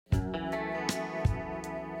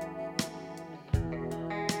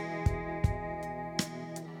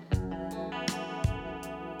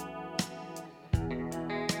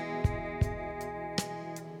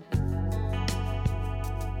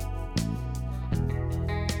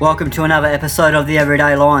Welcome to another episode of the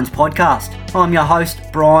Everyday Lions podcast. I'm your host,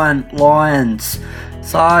 Brian Lyons.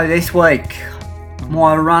 So this week,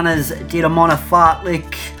 my runners did a Mona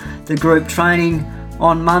Fartlick, the group training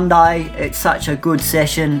on Monday. It's such a good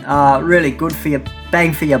session, really good for your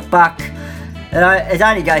bang for your buck. It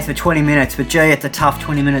only goes for 20 minutes, but gee, it's a tough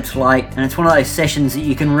 20 minutes late, and it's one of those sessions that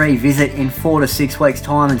you can revisit in 4 to 6 weeks'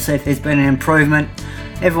 time and see if there's been an improvement.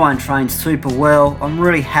 Everyone trains super well. I'm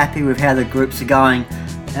really happy with how the groups are going,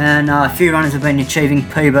 and a few runners have been achieving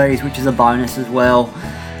PBs, which is a bonus as well.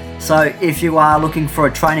 So if you are looking for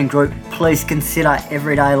a training group, please consider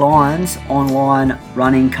Everyday Lions online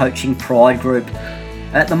running coaching pride group.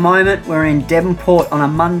 At the moment, we're in Devonport on a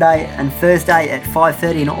Monday and Thursday at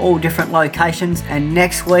 5:30 in all different locations, and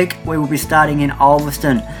next week we will be starting in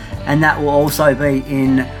Ulverstone, and that will also be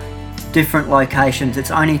in different locations.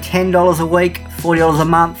 It's only $10 a week, $40 a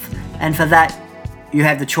month, and for that you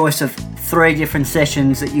have the choice of 3 different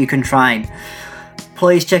sessions that you can train.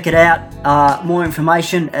 Please check it out. More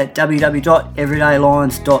information at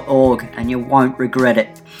www.everydaylions.org, and you won't regret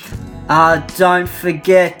it. Don't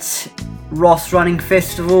forget Ross Running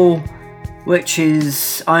Festival, which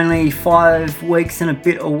is only 5 weeks and a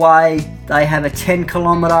bit away. They have a 10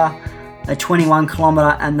 kilometre, a 21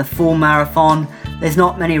 kilometre and the full marathon. There's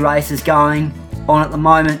not many races going on at the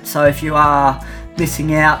moment, so if you are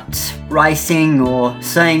missing out racing or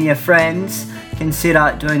seeing your friends,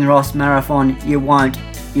 consider doing the Ross Marathon. You won't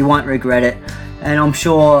regret it, and I'm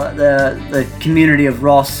sure the community of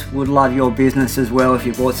Ross would love your business as well if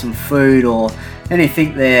you bought some food or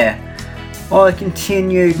anything there. I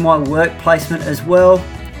continued my work placement as well.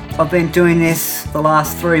 I've been doing this the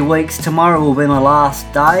last 3 weeks. Tomorrow will be my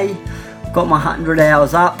last day. Got my 100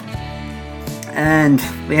 hours up, and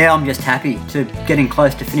yeah, I'm just happy to getting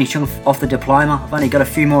close to finishing off the diploma. I've only got a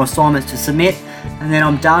few more assignments to submit, and then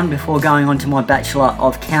I'm done before going on to my Bachelor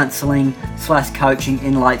of Counselling/Coaching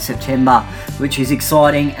in late September, which is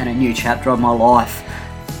exciting and a new chapter of my life.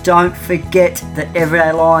 Don't forget that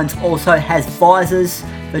Everyday Lions also has visors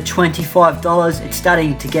for $25. It's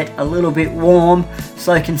starting to get a little bit warm,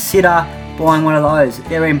 so consider buying one of those.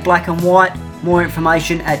 They're in black and white. More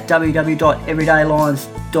information at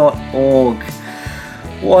www.everydaylions.org.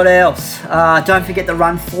 What else? Don't forget the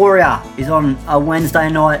Run For Ya is on a Wednesday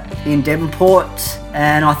night in Devonport,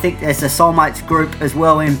 and I think there's a Soulmates group as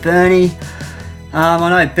well in Burnie. I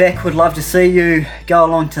know Beck would love to see you go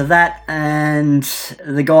along to that, and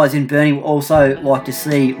the guys in Burnie will also like to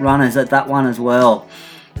see runners at that one as well.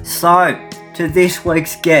 So, to this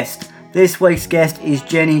week's guest. This week's guest is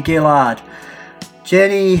Jenny Gillard.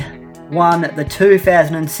 Jenny won the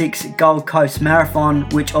 2006 Gold Coast Marathon,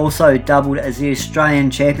 which also doubled as the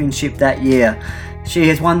Australian Championship that year. She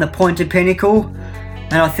has won the Point to Pinnacle,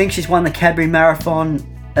 and I think she's won the Cadbury Marathon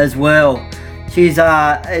as well. She's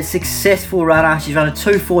a successful runner. She's run a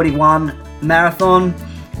 2:41 marathon.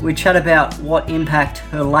 We chat about what impact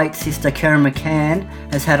her late sister Karen McCann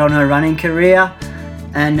has had on her running career,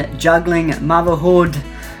 and juggling motherhood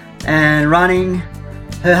and running.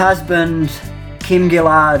 Her husband Kim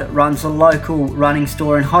Gillard runs a local running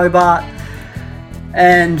store in Hobart,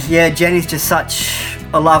 and yeah, Jenny's just such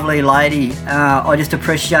a lovely lady. I just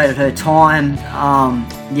appreciated her time.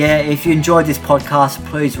 If you enjoyed this podcast,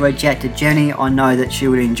 please reach out to Jenny. I know that she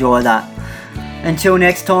would enjoy that. Until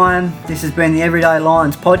next time, this has been the Everyday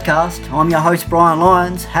Lions podcast. I'm your host, Brian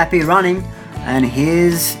Lyons. Happy running, and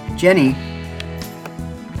here's Jenny.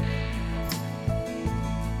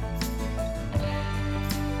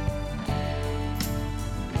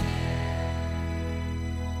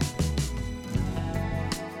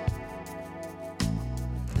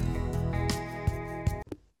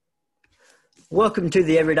 Welcome to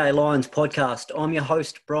the Everyday Lions podcast. I'm your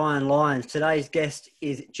host, Brian Lyons. Today's guest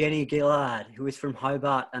is Jenny Gillard, who is from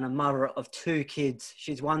Hobart and a mother of 2 kids.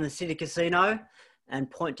 She's won the City Casino and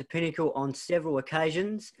Point to Pinnacle on several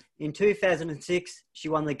occasions. In 2006, she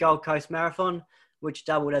won the Gold Coast Marathon, which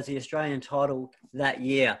doubled as the Australian title that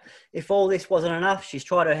year. If all this wasn't enough, she's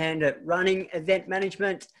tried her hand at running, event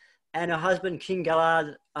management, and her husband, Kim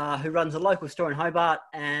Gillard, who runs a local store in Hobart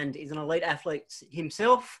and is an elite athlete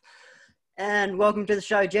himself. And welcome to the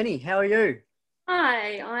show, Jenny. How are you?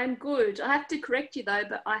 Hi, I'm good. I have to correct you though,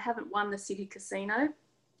 but I haven't won the City Casino.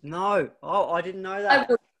 No. Oh, I didn't know that.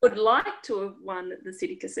 I would like to have won the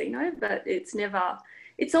City Casino, but it's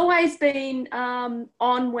always been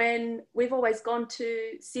on when we've always gone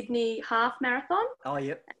to Sydney Half Marathon. Oh,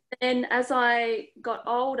 yep. And as I got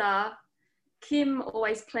older, Kim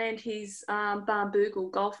always planned his Barnbougle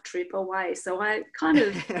golf trip away. So I kind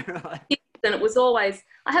of... right. And it was always,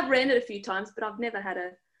 I have ran it a few times, but I've never had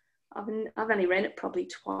I've only ran it probably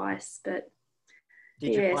twice, but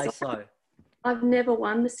Did you place so? I've never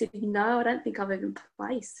won the city. No, I don't think I've even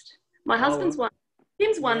placed. My husband's won.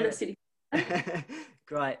 Tim's won the city.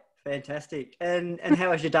 Great, fantastic. And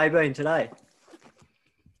how has your day been today?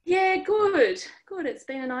 Yeah, good. It's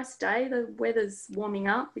been a nice day. The weather's warming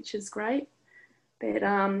up, which is great. But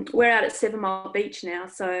we're out at 7 Mile Beach now,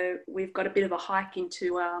 so we've got a bit of a hike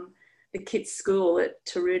into the kids' school at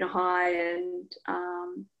Taroona High and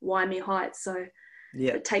Waimea Heights. So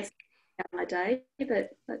it takes out my day, but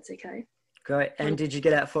that's okay. Great. And did you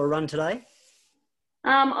get out for a run today?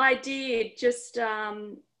 I did just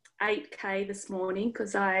 8K this morning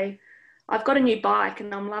because I've got a new bike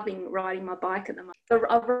and I'm loving riding my bike at the moment.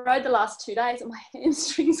 I've rode the last 2 days and my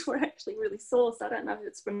hamstrings were actually really sore, so I don't know if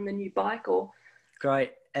it's from the new bike or...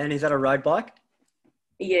 Great. And is that a road bike?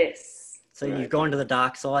 Yes. So you've gone to the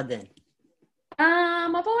dark side then?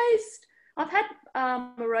 I've had a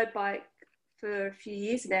road bike for a few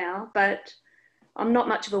years now, but I'm not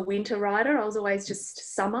much of a winter rider. I was always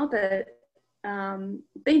just summer, but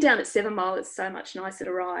being down at 7 Mile, it's so much nicer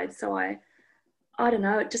to ride. So I don't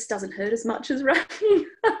know, it just doesn't hurt as much as running.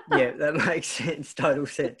 Yeah, that makes sense, total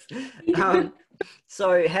sense.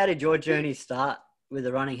 So how did your journey start with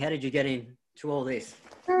the running? How did you get into all this?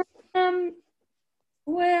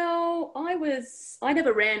 Well, I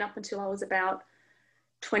never ran up until I was about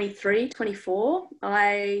 23, 24.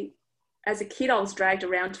 As a kid, I was dragged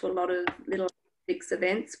around to a lot of little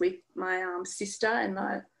events with my sister and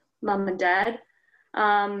my mum and dad.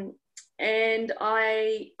 And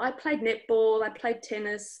I played netball, I played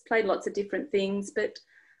tennis, played lots of different things. But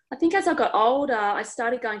I think as I got older, I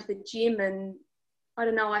started going to the gym and I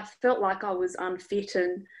don't know, I felt like I was unfit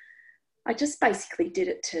and I just basically did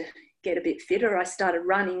it to get a bit fitter. I started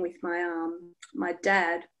running with my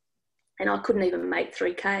dad and I couldn't even make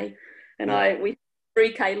 3K. And we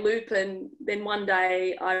 3K loop, and then one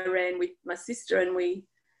day I ran with my sister and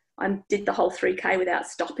I did the whole 3K without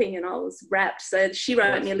stopping and I was wrapped. So she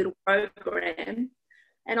wrote me a little program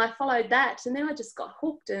and I followed that and then I just got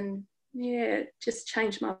hooked and it just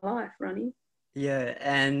changed my life running. Yeah,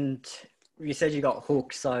 and you said you got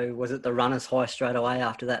hooked, so was it the runner's high straight away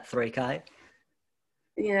after that 3K?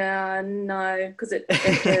 Yeah, no, because it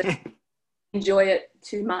enjoy it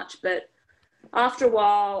too much, but after a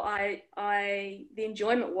while the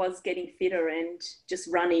enjoyment was getting fitter and just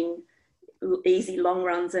running easy long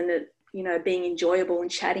runs and it, being enjoyable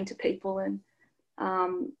and chatting to people and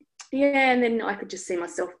and then I could just see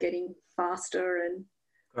myself getting faster and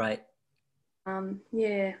great.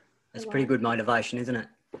 That's pretty good motivation, isn't it?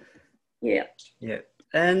 Yeah.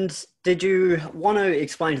 And did you want to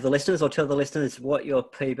explain to the listeners or tell the listeners what your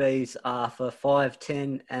PBs are for 5,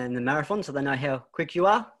 10 and the marathon so they know how quick you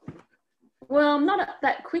are? Well, I'm not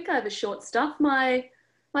that quick over short stuff. My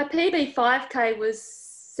PB 5K was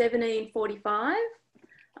 17:45.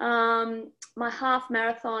 My half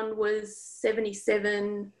marathon was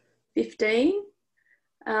 77:15.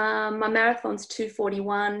 My marathon's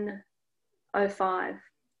 2:41:05.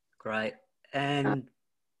 Great. And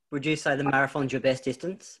would you say the marathon's your best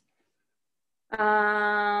distance?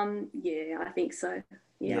 Yeah, I think so.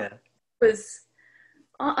 Yeah. Because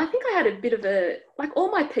I think I had a bit of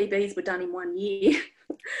all my PBs were done in 1 year.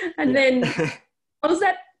 And then I was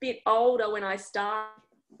that bit older when I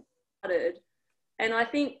started. And I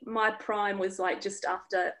think my prime was just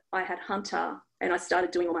after I had Hunter and I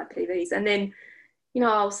started doing all my PBs. And then,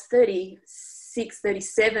 I was 36,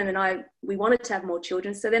 37 and we wanted to have more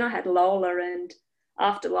children. So then I had Lola, and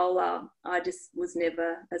after Lola, I just was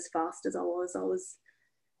never as fast as I was. I was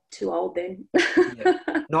too old then.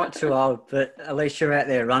 Not too old, but at least you're out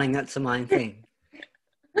there running. That's the main thing.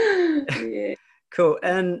 Yeah. Cool.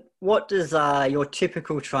 And what does your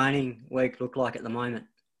typical training week look like at the moment?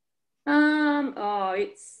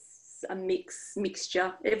 It's a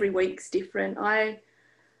mixture. Every week's different. I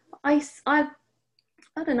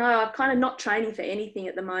don't know. I'm kind of not training for anything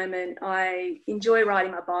at the moment. I enjoy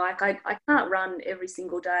riding my bike. I can't run every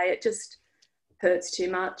single day. It just hurts too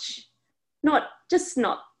much.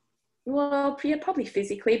 Probably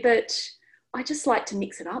physically, but I just like to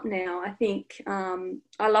mix it up now. I think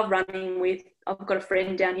I love running I've got a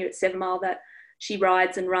friend down here at 7 Mile that she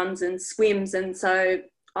rides and runs and swims. And so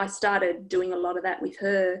I started doing a lot of that with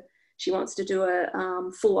her. She wants to do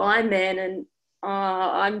a full Ironman and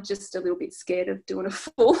I'm just a little bit scared of doing a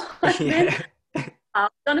full Ironman. I've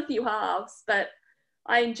done a few halves, but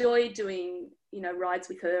I enjoy doing, rides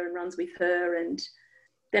with her and runs with her. And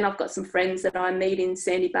then I've got some friends that I meet in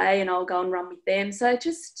Sandy Bay and I'll go and run with them. So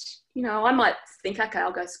just, I might think, okay,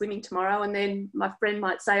 I'll go swimming tomorrow. And then my friend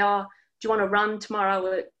might say, oh, do you want to run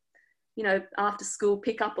tomorrow at after school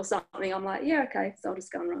pickup or something, I'm like, yeah, okay, so I'll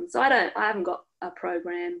just go and run. So I haven't got a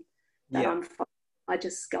program that Yeah. I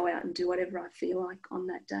just go out and do whatever I feel like on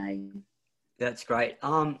that day. That's great.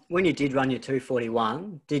 When you did run your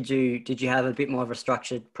 241, did you have a bit more of a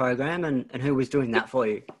structured program, and who was doing that for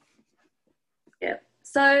you? Yeah.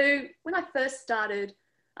 So when I first started,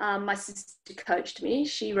 my sister coached me.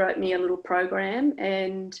 She wrote me a little program,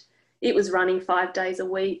 and it was running 5 days a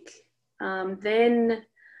week. Then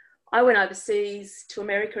I went overseas to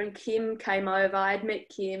America, and Kim came over. I had met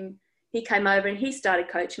Kim. He came over and he started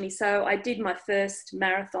coaching me. So I did my first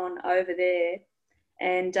marathon over there,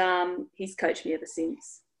 and he's coached me ever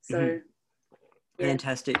since. So, yeah.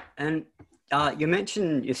 Fantastic. And you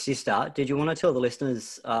mentioned your sister. Did you want to tell the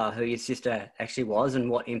listeners who your sister actually was and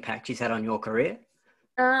what impact she's had on your career?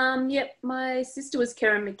 Yep, my sister was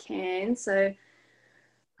Karen McCann. So,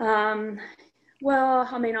 well,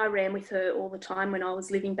 I mean, I ran with her all the time when I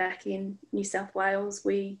was living back in New South Wales.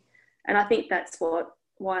 And I think that's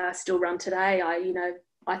why I still run today.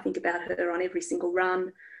 I think about her on every single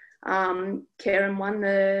run. Karen won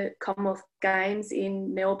the Commonwealth Games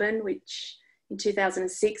in Melbourne, which in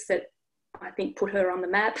 2006, that I think put her on the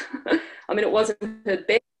map. I mean, it wasn't her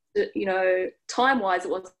best, time-wise,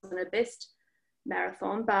 it wasn't her best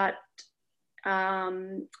marathon, but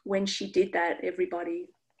when she did that, everybody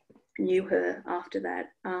knew her after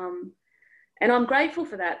that. And I'm grateful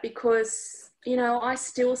for that because, I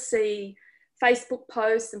still see Facebook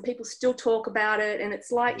posts and people still talk about it, and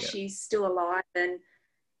it's like she's still alive, and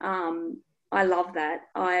I love that.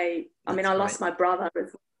 I mean, I lost my brother in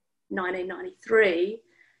 1993,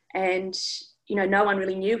 and no one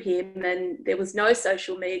really knew him, and there was no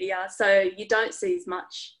social media, so you don't see as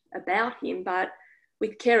much about him. But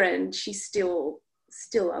with Karen, she's still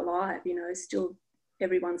alive. Still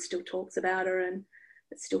everyone still talks about her, and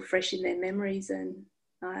it's still fresh in their memories, and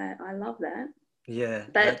I love that. Yeah,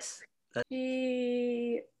 but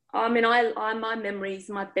my memories,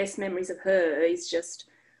 my best memories of her is just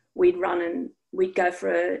we'd run and we'd go for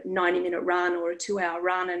a 90-minute run or a 2-hour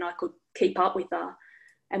run, and I could keep up with her,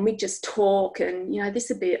 and we'd just talk, and this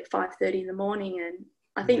would be at 5:30 in the morning, and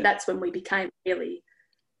I think that's when we became really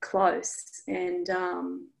close. And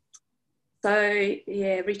so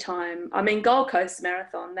every time, I mean, Gold Coast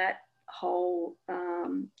Marathon, that whole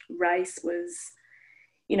race was,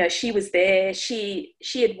 she was there. She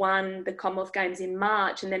had won the Commonwealth Games in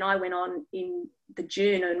March, and then I went on in the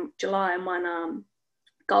June and July and won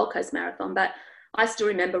Gold Coast Marathon. But I still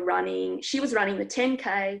remember she was running the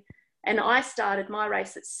 10K, and I started my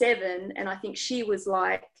race at 7, and I think she was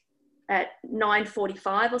like at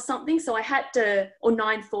 9:45 or something. So I had to, or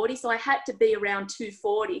 9:40. So I had to be around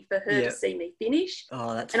 2:40 for her to see me finish.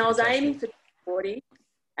 Oh, that's and fantastic. I was aiming for 2:40.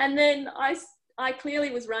 And then I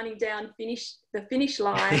clearly was running down the finish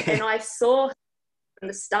line, and I saw her from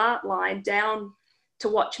the start line down to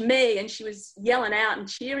watch me, and she was yelling out and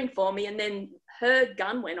cheering for me, and then her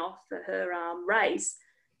gun went off for her race,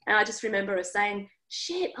 and I just remember her saying,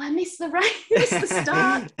 "Shit, I missed the race, the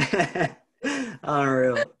start."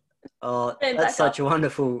 Unreal. Oh, that's such a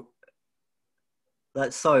wonderful,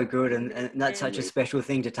 that's so good, and that's such a special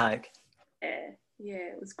thing to take. Yeah,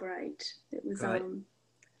 it was great. It was great.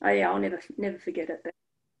 I'll never forget it. But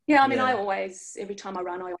I mean, I always, every time I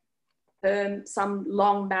run, some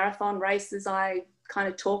long marathon races, I kind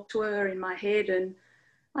of talk to her in my head, and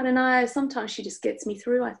I don't know, sometimes she just gets me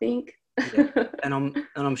through, I think. And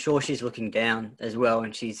I'm sure she's looking down as well,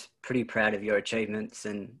 and she's pretty proud of your achievements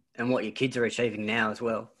and what your kids are achieving now as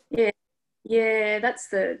well. Yeah, that's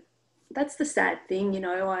the sad thing,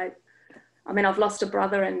 I mean, I've lost a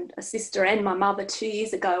brother and a sister and my mother 2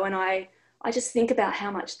 years ago, and I just think about how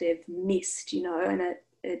much they've missed, and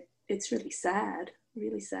it's really sad,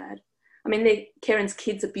 really sad. I mean, Karen's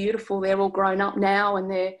kids are beautiful. They're all grown up now, and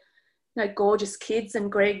they're gorgeous kids,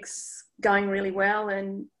 and Greg's going really well.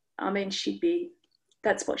 And I mean,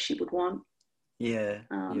 that's what she would want. Yeah.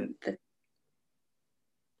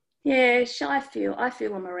 I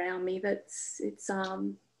feel them around me. It's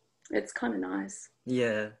kind of nice.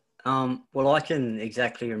 Yeah. Well, I can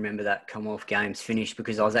exactly remember that Commonwealth Games finish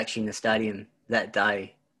because I was actually in the stadium that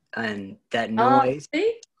day, and that noise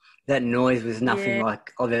was nothing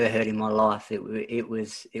like I've ever heard in my life. It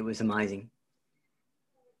was amazing.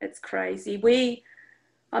 It's crazy. We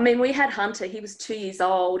had Hunter. He was 2 years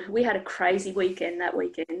old. We had a crazy weekend that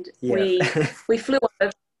weekend. Yeah. We flew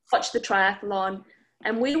over, watched the triathlon,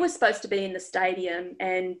 and we were supposed to be in the stadium,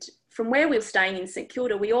 and from where we were staying in St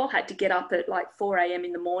Kilda, we all had to get up at like 4 a.m.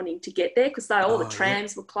 in the morning to get there because all the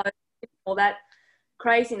trams were closed, all that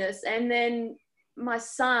craziness. And then my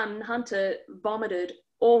son, Hunter, vomited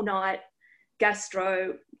all night,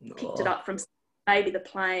 gastro, picked it Oh, up from maybe the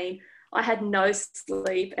plane. I had no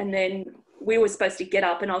sleep, and then we were supposed to get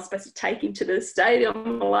up, and I was supposed to take him to the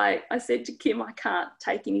stadium. Like I said to Kim, I can't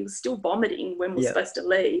take him. He was still vomiting when we were yeah. supposed to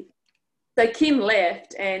leave. So Kim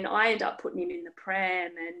left, and I ended up putting him in the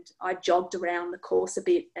pram, and I jogged around the course a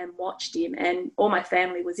bit and watched him, and all my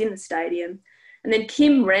family was in the stadium. And then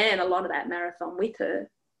Kim ran a lot of that marathon with her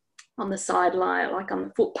on the sideline, like on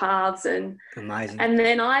the footpaths, and Amazing.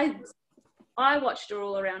 then I watched her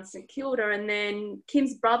all around St Kilda, and then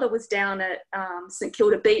Kim's brother was down at St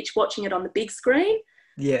Kilda Beach watching it on the big screen.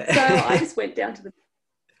 Yeah. So I just went down to the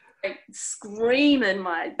beach screaming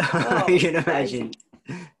my, oh, You it can was imagine.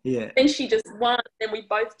 crazy. Yeah. Then she just won, and we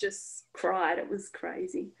both just cried. It was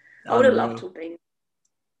crazy. I would have loved to have been,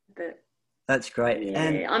 but That's great. yeah,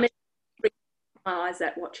 And I mean, my eyes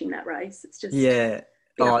at watching that race. It's just yeah.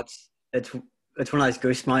 Oh, it's one of those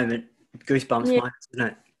goosebumps yeah, moments, isn't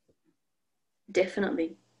it?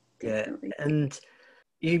 definitely. Yeah. And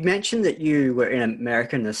you mentioned that you were in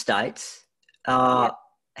America, in the States. How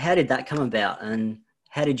did that come about, and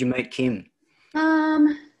how did you meet Kim?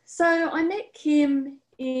 So I met Kim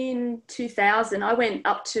in 2000. I went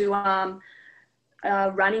up to a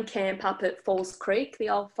running camp up at Falls Creek, the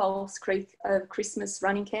old Falls Creek Christmas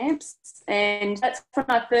running camps, and that's when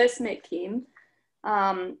I first met Kim.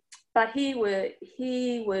 But he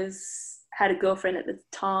had a girlfriend at the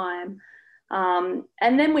time.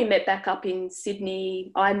 And then we met back up in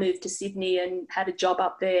Sydney. I moved to Sydney and had a job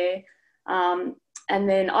up there. And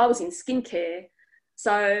then I was in skincare.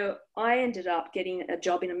 So I ended up getting a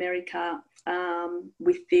job in America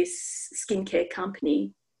with this skincare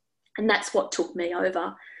company. And that's what took me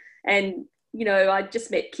over. And, you know, I just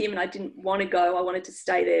met Kim and I didn't want to go. I wanted to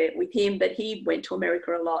stay there with him, but he went to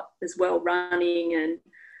America a lot as well, running. And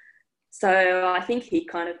so I think he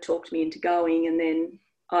kind of talked me into going, and then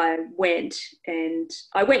I went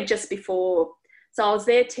just before. So I was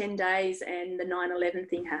there 10 days and the 9/11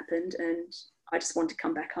 thing happened, and I just wanted to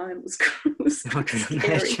come back home. It was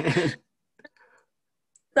scary.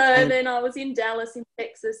 So then I was in Dallas in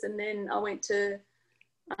Texas, and then I went to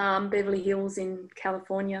Beverly Hills in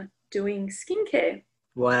California doing skincare.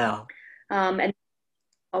 Wow. And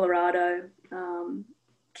Colorado,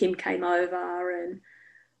 Kim came over and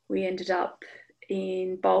we ended up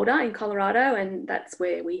in Boulder in Colorado, and that's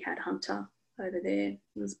where we had Hunter over there.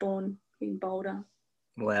 He was born in Boulder.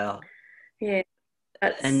 Wow. Yeah.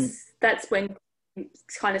 That's when he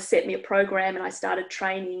kind of set me a program, and I started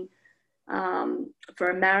training for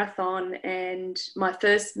a marathon. And my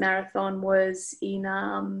first marathon was in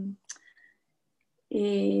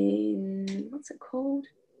what's it called?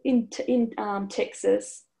 In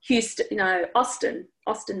Texas, Houston, Austin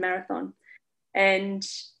Marathon. And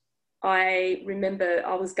I remember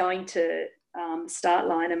I was going to start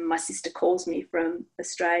line, and my sister calls me from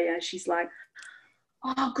Australia. She's like,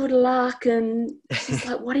 "Oh, good luck." And she's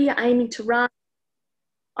like, "What are you aiming to run?"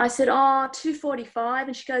 I said, "Oh, 2:45."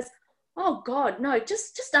 And she goes, "Oh God, no,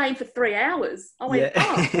 just aim for 3 hours." I went,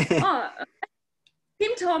 oh.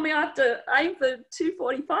 Kim told me I have to aim for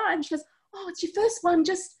 2:45. And she goes, "Oh, it's your first one.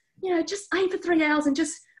 Just aim for 3 hours and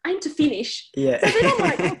just aim to finish." Yeah. So then I'm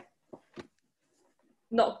like,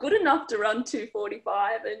 not good enough to run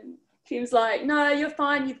 2:45. And Kim's like, "No, you're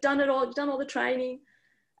fine. You've done it all. You've done all the training."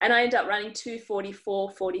 And I ended up running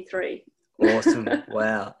 2:44.43. Awesome.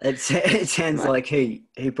 Wow. It sounds like he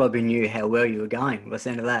probably knew how well you were going by the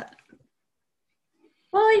end of that.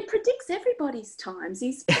 Well, he predicts everybody's times.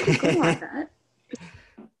 He's pretty good like that.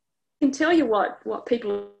 He can tell you what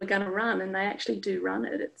people are going to run, and they actually do run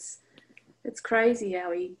it. It's crazy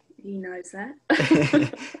how he knows that.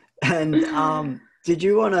 And did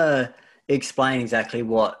you want to explain exactly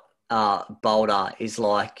what Boulder is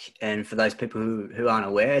like? And for those people who aren't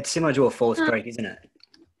aware, it's similar to a Falls Creek, isn't it?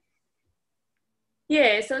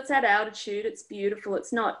 Yeah, so it's at altitude. It's beautiful.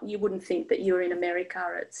 It's not, you wouldn't think that you're in America.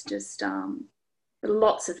 It's just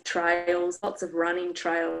lots of trails, lots of running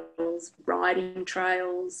trails, riding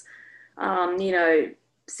trails.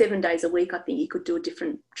 7 days a week, I think you could do a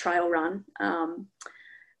different trail run.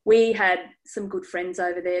 We had some good friends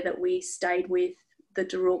over there that we stayed with, the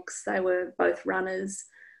Darooks. They were both runners.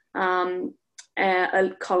 Colleen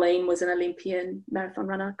was an Olympian marathon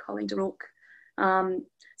runner, Colleen Darook.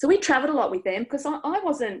 So we traveled a lot with them because I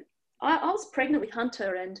was pregnant with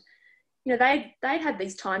Hunter, and they'd had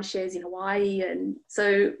these timeshares in Hawaii, and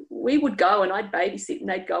so we would go and I'd babysit and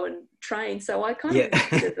they'd go and train. So I kind of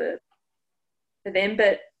did it for them.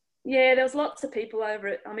 But yeah, there was lots of people over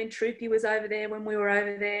it. I mean, Troopy was over there when we were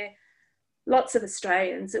over there. Lots of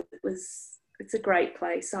Australians. It's a great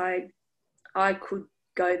place. I could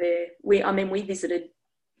go there. We visited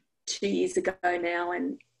 2 years ago now,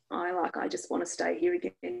 and I just want to stay here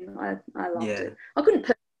again. I loved Yeah. it. I couldn't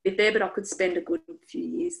live there, but I could spend a good few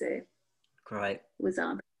years there. Great. It was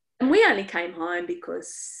and we only came home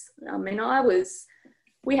because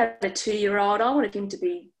we had a 2-year-old. I wanted him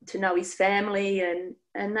to know his family, and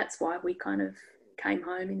that's why we kind of came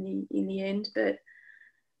home in the end. But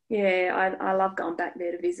yeah, I love going back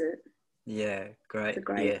there to visit. Yeah, great.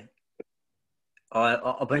 Yeah.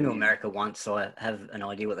 I've been to America once, so I have an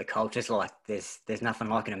idea what the culture's like. There's nothing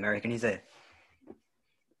like an American, is there?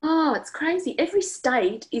 Oh, it's crazy. Every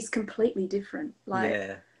state is completely different.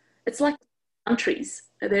 It's like countries.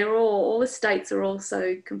 They're all the states are all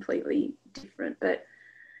so completely different,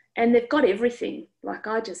 and they've got everything. Like,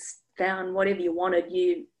 I just found whatever you wanted,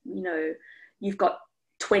 you've got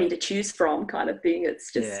 20 to choose from, kind of thing.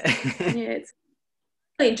 It's just, it's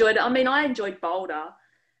I enjoyed it. I mean, I enjoyed Boulder,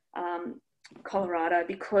 Colorado,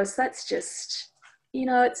 because that's just,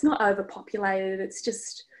 it's not overpopulated. It's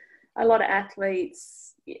just a lot of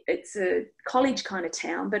athletes. It's a college kind of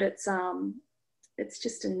town, but it's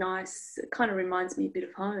just it kind of reminds me a bit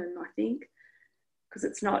of home, I think, because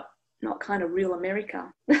it's not kind of real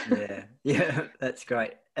America. Yeah, that's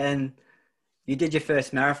great. And you did your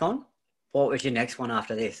first marathon. What was your next one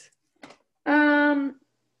after this? Well,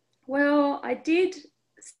 I did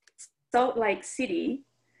Salt Lake City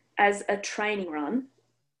as a training run,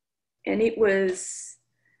 and it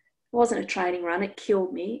wasn't a training run. It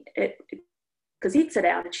killed me. Because it's at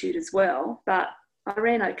altitude as well, but I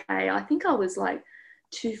ran okay. I think I was like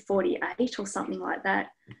 2:48 or something like that.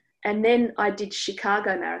 And then I did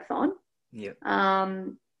Chicago Marathon. Yep.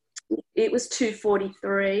 It was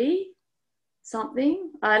 2:43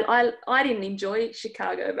 something. I didn't enjoy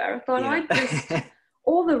Chicago Marathon. Yeah. I just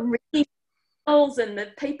all the ringing bells and the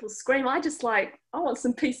people scream. I want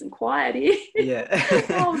some peace and quiet here. Yeah.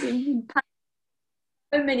 I was in pain.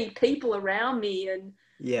 So many people around me and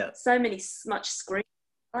so much screaming.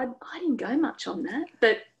 I didn't go much on that,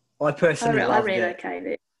 but I personally loved ran it. okay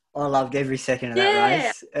there. I loved every second of that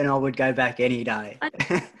race, and I would go back any day.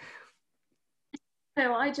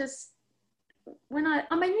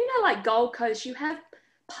 Like Gold Coast, you have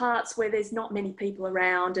parts where there's not many people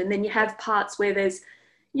around, and then you have parts where there's,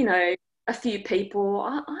 a few people.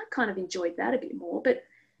 I kind of enjoyed that a bit more, but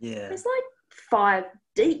there's like 5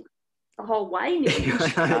 deep the whole way in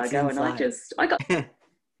Chicago, and I got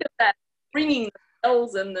that ringing the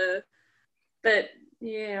bells and but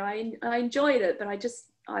yeah, I enjoyed it, but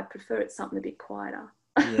I prefer it something a bit quieter.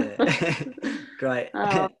 Yeah, great.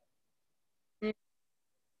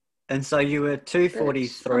 And so you were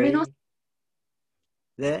 2:43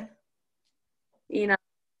 there? In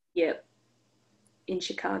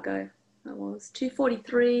Chicago, I was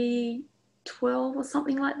 2:43.12 or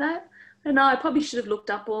something like that. I don't know. I probably should have looked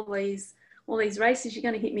up all these races. You're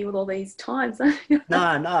going to hit me with all these times. No.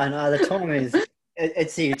 The time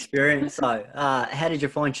it's the experience. So, how did you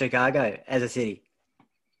find Chicago as a city?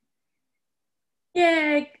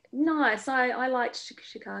 Yeah, nice. I liked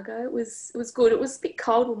Chicago. It was good. It was a bit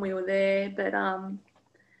cold when we were there, but I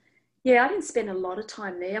didn't spend a lot of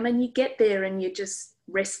time there. I mean, you get there and you're just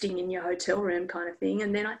resting in your hotel room kind of thing.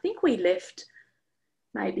 And then I think we left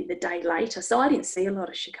maybe the day later, so I didn't see a lot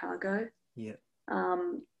of Chicago. Yeah.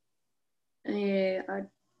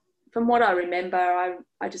 From what I remember,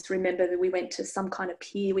 I just remember that we went to some kind of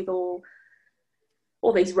pier with all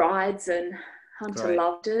these rides, and Hunter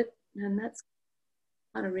loved it, and that's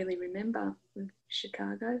what I really remember with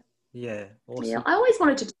Chicago. Yeah, awesome. Yeah, I always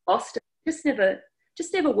wanted to do Boston, just never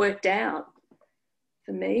worked out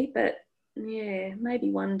for me, but yeah, maybe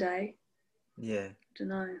one day. Yeah. I don't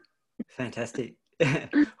know. Fantastic.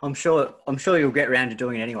 I'm sure you'll get around to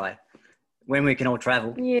doing it anyway, when we can all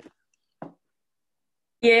travel.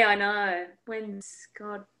 Yeah, I know. I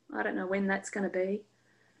don't know when that's going to be.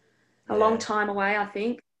 A long time away, I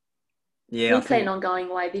think. Yeah. We plan on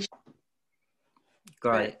going away this year.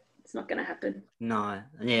 Great. It's not going to happen. No.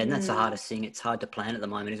 Yeah, and that's the hardest thing. It's hard to plan at the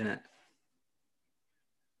moment, isn't it?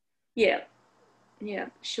 Yeah,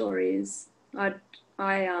 sure is.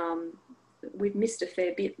 We've missed a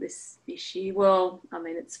fair bit this year. Well, I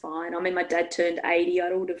mean, it's fine. I mean, my dad turned 80.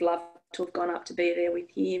 I would have loved to have gone up to be there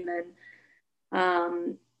with him, and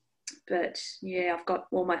but yeah, I've got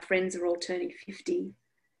all my friends are all turning 50.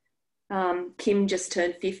 Kim just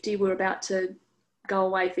turned 50. We're about to go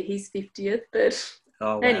away for his 50th, but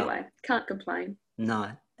anyway, can't complain.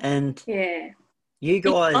 No, and you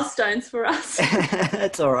guys, milestones for us.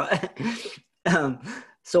 That's all right.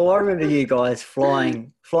 So I remember you guys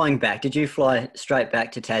flying back. Did you fly straight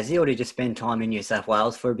back to Tassie, or did you spend time in New South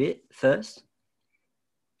Wales for a bit first?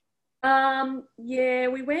 Yeah,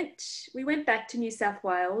 we went back to New South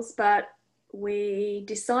Wales, but we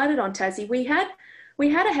decided on Tassie. We had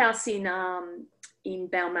a house in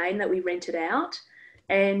Balmain that we rented out,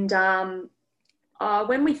 and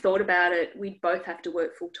when we thought about it, we'd both have to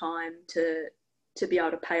work full time to be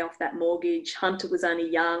able to pay off that mortgage. Hunter was only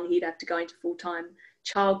young; he'd have to go into full time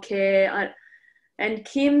childcare. And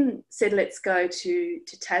Kim said, "Let's go to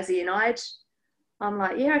Tassie," and I'm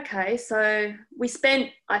like, "Yeah, okay." So we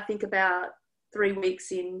spent, I think, about 3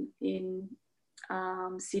 weeks in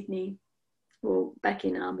Sydney, well, back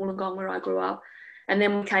in Wollongong where I grew up. And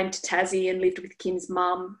then we came to Tassie and lived with Kim's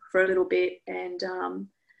mum for a little bit. And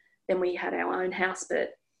then we had our own house.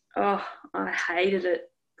 But, I hated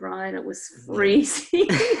it, Brian. It was freezing.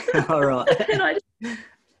 All right. And I just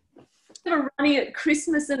remember running at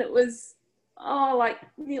Christmas and it was, like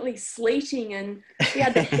nearly sleeting. And we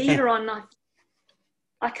had the heater on.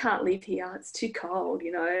 I can't live here. It's too cold,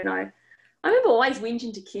 And I remember always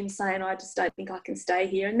whinging to Kim saying, I just don't think I can stay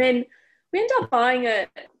here. And then we ended up buying a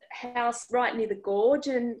house right near the gorge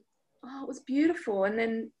and it was beautiful. And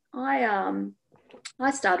then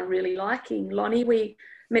I started really liking Lonnie. We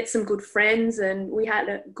met some good friends and we had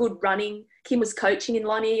a good running. Kim was coaching in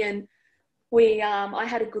Lonnie and I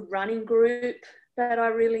had a good running group that I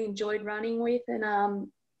really enjoyed running with.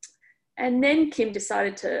 And then Kim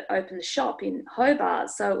decided to open the shop in Hobart.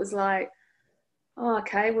 So it was like,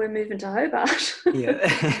 okay, we're moving to Hobart. Yeah.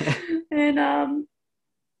 And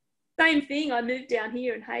same thing, I moved down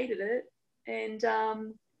here and hated it. And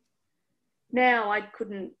now I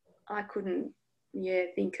couldn't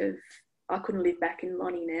live back in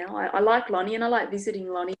Lonnie now. I like Lonnie and I like visiting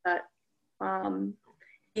Lonnie, but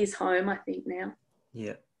he's home, I think, now.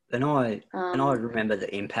 Yeah. And I remember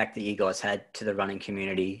the impact that you guys had to the running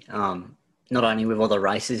community, not only with all the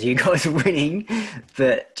races you guys were winning,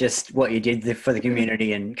 but just what you did for the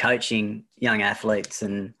community and coaching young athletes.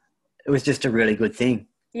 And it was just a really good thing.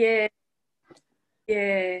 Yeah.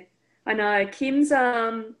 I know. Kim's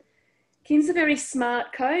a very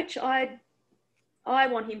smart coach. I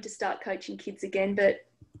want him to start coaching kids again, but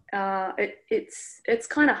it's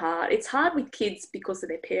kind of hard. It's hard with kids because of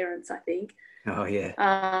their parents, I think. Oh yeah.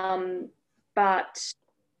 But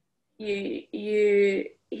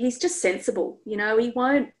he's just sensible, he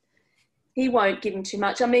won't give him too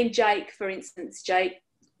much. I mean, Jake, for instance,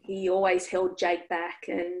 he always held Jake back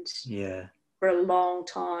and for a long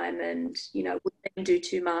time and, wouldn't let him do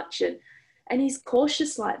too much. And he's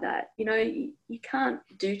cautious like that. You can't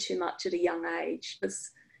do too much at a young age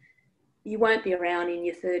because you won't be around in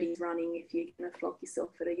your 30s running if you're going to flog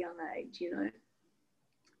yourself at a young age,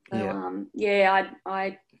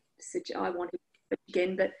 So, I want him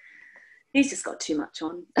again, but he's just got too much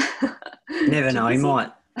on. You never know.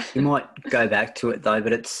 He might go back to it though,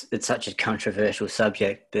 but it's such a controversial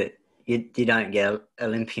subject. But you don't get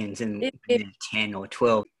Olympians in 10 or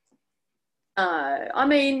 12. I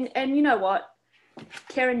mean, and you know what?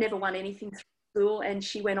 Karen never won anything through school, and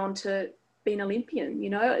she went on to be an Olympian.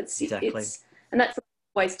 Exactly. And that's what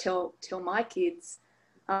I always tell my kids.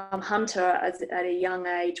 Hunter, at a young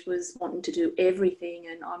age, was wanting to do everything,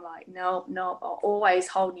 and I'm like, no, I'll always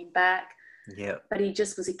hold him back. Yeah. But he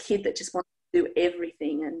just was a kid that just wanted to do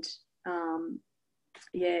everything, and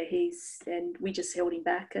and we just held him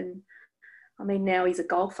back, and I mean now he's a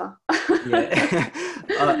golfer. Yeah.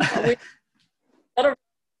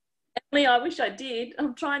 I wish I did.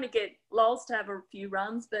 I'm trying to get Lols to have a few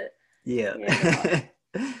runs, but yeah.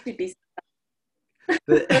 Too busy.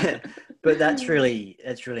 But that's really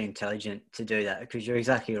intelligent to do that because you're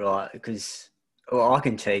exactly right. Because I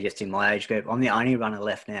can tell you just in my age group, I'm the only runner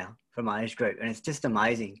left now from my age group, and it's just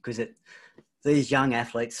amazing because these young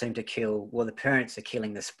athletes seem to the parents are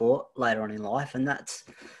killing the sport later on in life, and that's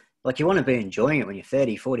like you want to be enjoying it when you're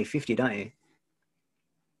 30, 40, 50, don't you?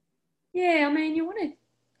 Yeah, I mean, you want to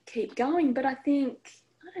keep going, but I think,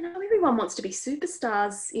 I don't know, everyone wants to be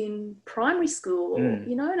superstars in primary school, and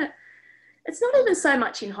it's not even so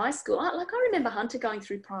much in high school. I remember Hunter going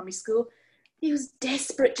through primary school. He was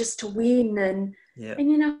desperate just to win, and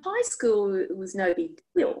high school it was no big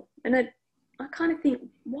deal. And I kind of think,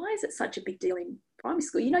 why is it such a big deal in primary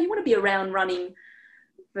school? You want to be around running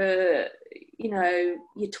for, your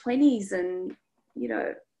 20s and,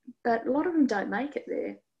 but a lot of them don't make it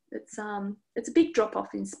there. It's a big drop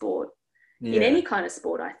off in sport, in any kind of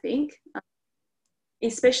sport, I think,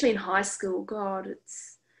 especially in high school. God,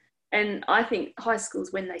 and I think high school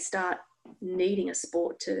is when they start needing a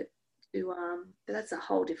sport to but that's a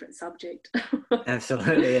whole different subject.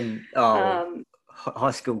 Absolutely. And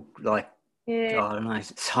high school, I don't know,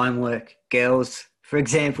 it's homework. Girls, for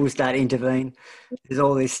example, start to intervene. There's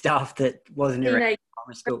all this stuff that wasn't around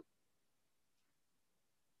primary school.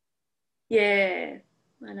 Yeah.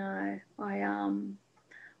 I know.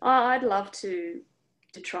 I'd love to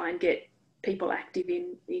try and get people active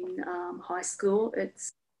in high school.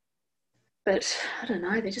 But I don't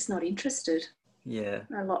know. They're just not interested. Yeah.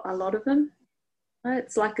 A lot of them.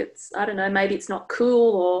 It's like I don't know. Maybe it's not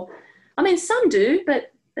cool, or I mean, some do,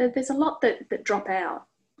 but there's a lot that drop out.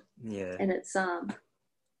 Yeah. And it's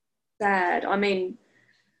sad. I mean,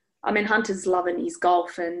 Hunter's loving his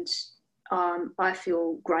golf, and I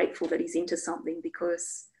feel grateful that he's into something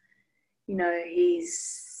because, you know,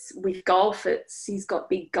 he's with golf. He's got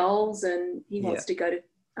big goals, and he wants to go to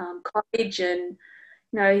college, and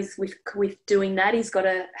you know, he's with doing that. He's got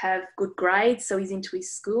to have good grades, so he's into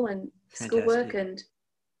his school and schoolwork, and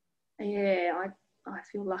yeah, I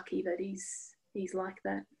feel lucky that he's like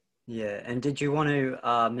that. Yeah, and did you want to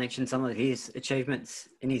mention some of his achievements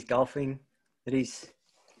in his golfing that he's?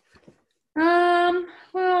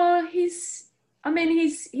 Well, he's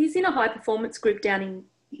in a high performance group down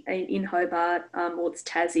in Hobart, or it's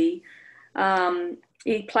Tassie.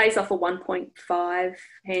 He plays off a 1.5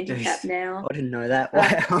 handicap now. I didn't know that.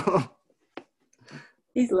 Wow.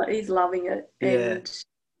 He's loving it, and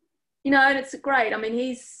you know, and it's great. I mean,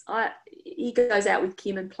 he goes out with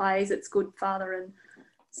Kim and plays. It's good father and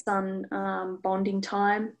son bonding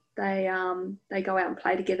time. They go out and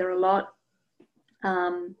play together a lot.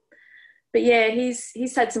 But yeah,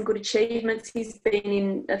 he's had some good achievements. He's been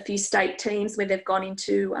in a few state teams where they've gone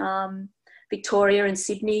into Victoria and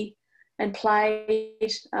Sydney and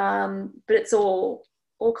played. But it's all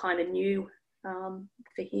kind of new for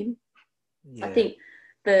him. Yeah. I think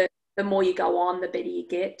the more you go on, the better you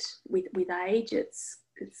get with age. It's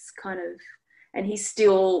kind of, and he's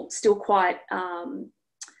still quite,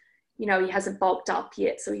 you know, he hasn't bulked up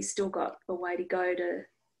yet, so he's still got a way to go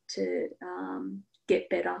to get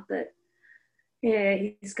better. But yeah,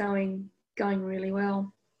 he's going really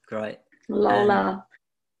well. Great. Lola's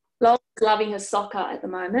loving her soccer at the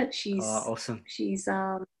moment. She's awesome. She's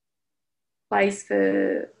plays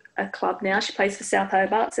for a club now. She plays for South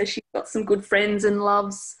Hobart, so she's got some good friends and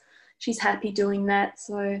she's happy doing that.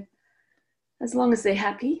 So as long as they're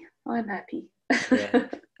happy, I'm happy. Yeah.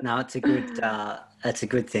 No, it's a good that's a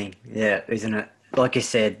good thing. Yeah, isn't it? Like you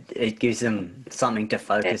said, it gives them something to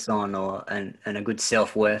focus on, and a good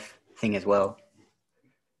self-worth thing as well.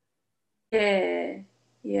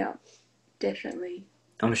 Yeah, definitely.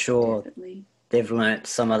 I'm sure they've learnt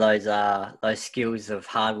some of those skills of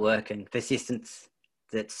hard work and persistence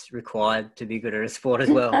that's required to be good at a sport as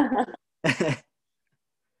well.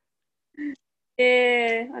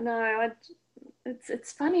 Yeah, I know.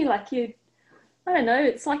 It's funny, like I don't know,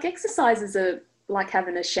 it's like exercises are like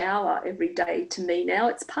having a shower every day to me now.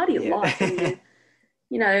 It's part of your life. And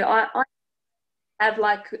you know, I have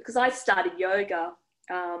because I started yoga.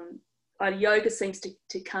 Yoga seems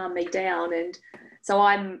to calm me down, and so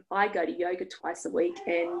I go to yoga twice a week,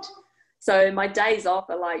 and so my days off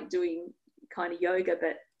are like doing kind of yoga,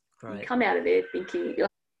 but you come out of there thinking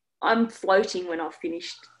I'm floating when I've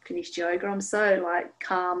finished yoga. I'm so like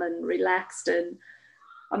calm and relaxed, and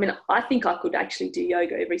I mean, I think I could actually do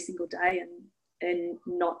yoga every single day and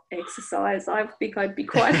not exercise. I think I'd be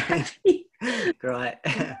quite happy. Great.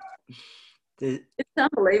 It's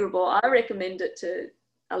unbelievable. I recommend it to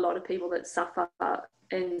a lot of people that suffer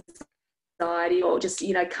anxiety or just,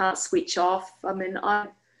 you know, can't switch off. I mean,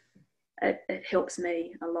 it helps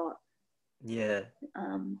me a lot. Yeah.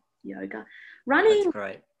 Yoga. Running. That's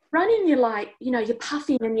great. Running, you're like, you know, you're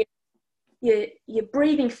puffing and you're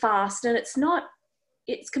breathing fast, and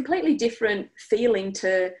it's completely different feeling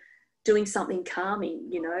to doing something calming,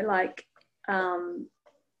 you know, like, I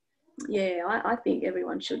think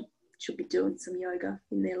everyone should be doing some yoga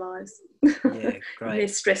in their lives. Yeah, great. In their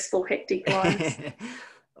stressful, hectic lives.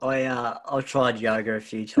 I tried yoga a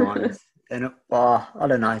few times, and I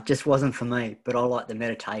don't know, it just wasn't for me. But I like the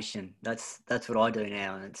meditation. That's what I do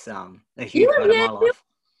now, and it's a huge part of my life.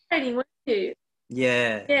 Weren't you?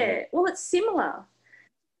 Yeah. Well, it's similar.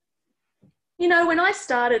 You know, when I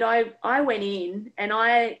started, I went in and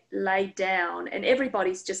I laid down, and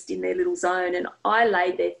everybody's just in their little zone, and I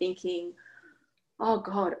laid there thinking, oh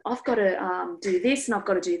God, I've got to do this and I've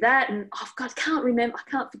got to do that, and I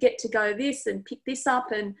can't forget to go this and pick this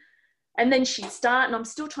up, and then she'd start, and I'm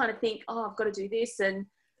still trying to think, oh, I've got to do this, and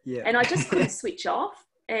I just couldn't switch off,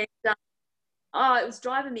 and it was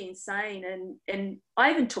driving me insane, and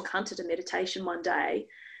I even took Hunter to meditation one day,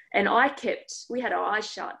 and we had our eyes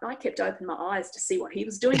shut, and I kept opening my eyes to see what he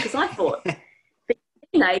was doing, because I thought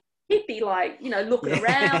he'd be like, you know, looking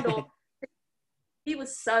around, or he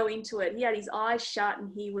was so into it. He had his eyes shut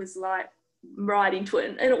and he was like right into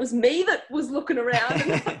it. And it was me that was looking around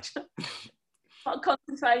and not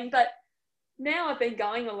concentrating. But now I've been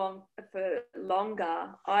going along for longer.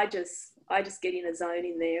 I just get in a zone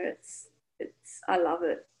in there. I love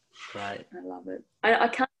it. Great. I love it. I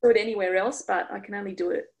can't do it anywhere else, but I can only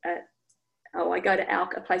do it I go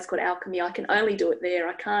to a place called Alchemy. I can only do it there.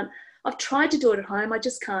 I've tried to do it at home. I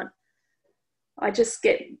just can't. I just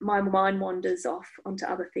get my mind wanders off onto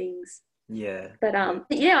other things. Yeah. But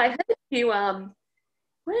yeah, I heard you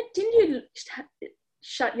didn't you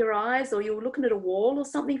shut your eyes, or you were looking at a wall or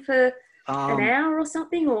something for an hour or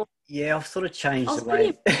something, or? Yeah, I've sort of changed the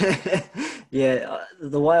way. Yeah,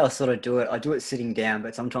 the way I sort of do it, I do it sitting down,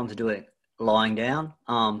 but sometimes I do it lying down.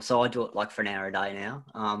 So I do it like for an hour a day now.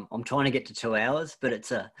 I'm trying to get to 2 hours, but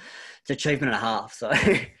it's achievement and a half. So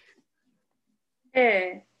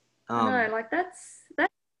yeah, no, like that.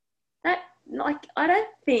 Like I don't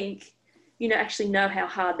think actually know how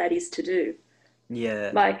hard that is to do.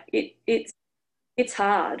 Yeah, like it's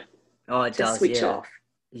hard. Oh, it to does. switch Yeah. off.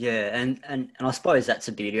 Yeah, and I suppose that's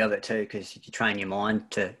the beauty of it too, because you train your mind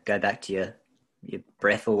to go back to your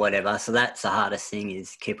breath or whatever. So that's the hardest thing,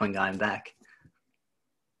 is keep on going back.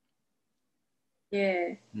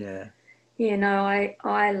 Yeah. Yeah. Yeah. No,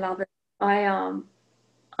 I love it. I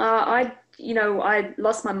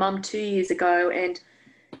lost my mum 2 years ago, and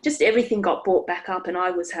just everything got brought back up, and I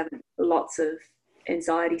was having lots of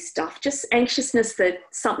anxiety stuff, just anxiousness that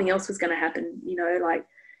something else was going to happen. Like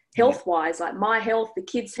health-wise, like my health, the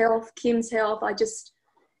kids' health, Kim's health. I just,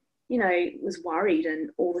 was worried and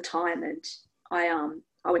all the time. And I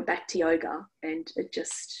went back to yoga, and it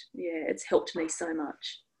just, it's helped me so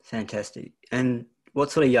much. Fantastic. And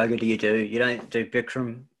what sort of yoga do you do? You don't do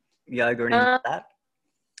Bikram yoga or anything like that?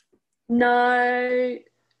 No,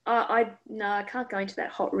 I can't go into that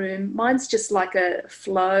hot room. Mine's just like a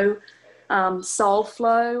flow, soul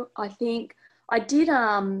flow. I think I did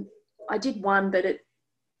one, but I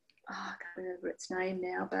can't remember its name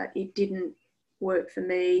now, but it didn't work for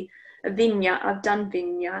me. I've done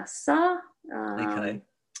vinyasa. Okay.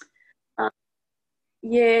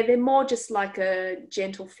 Yeah, they're more just like a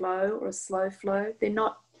gentle flow or a slow flow. They're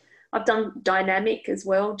not. I've done dynamic as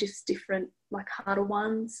well, just different, like harder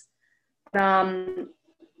ones.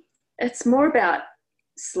 It's more about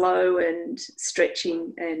slow and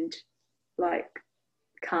stretching and like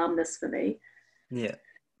calmness for me. Yeah.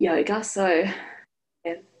 Yoga. So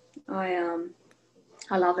yeah,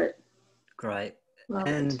 I love it. Great. Love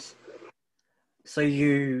and it. So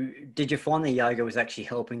did you find the yoga was actually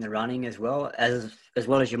helping the running as well as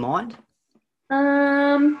your mind?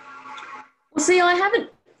 Well, see, I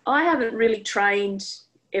haven't really trained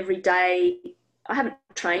every day. I haven't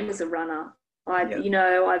trained as a runner. I'm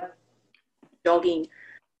jogging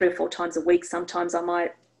 3 or 4 times a week. Sometimes I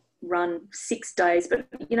might run 6 days, but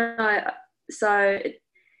so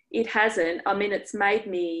it hasn't. I mean, it's made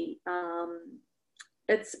me.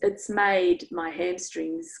 It's made my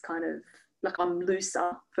hamstrings kind of like I'm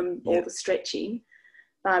looser from all the stretching.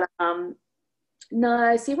 But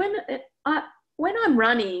no, see, when I'm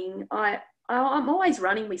running, I'm always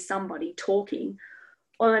running with somebody talking.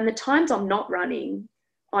 And the times I'm not running,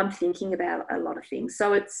 I'm thinking about a lot of things.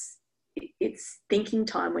 So it's thinking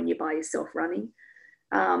time when you're by yourself running.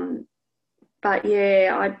 But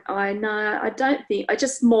yeah, I know, I don't think, I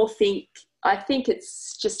just more think, I think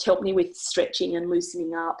it's just helped me with stretching and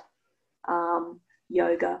loosening up,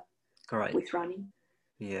 yoga. Great. With running.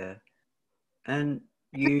 Yeah. And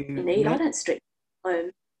I don't stretch at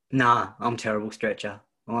home. Nah, I'm a terrible stretcher.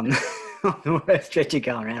 I'm the worst stretcher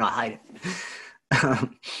going around. I hate it.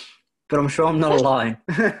 But I'm sure I'm not alone.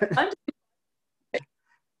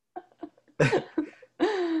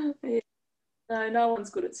 No one's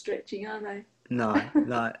good at stretching, are they? No.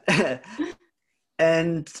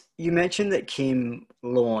 And you mentioned that Kim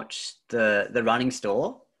launched the running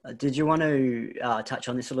store. Did you want to touch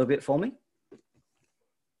on this a little bit for me?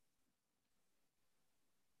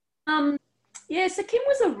 Yeah, so Kim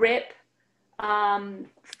was a rep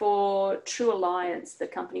for True Alliance, the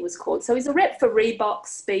company was called. So he's a rep for Reebok,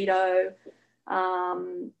 Speedo,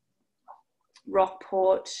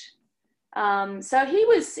 Rockport. So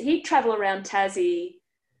he'd travel around Tassie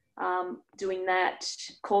doing that,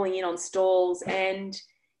 calling in on stalls, and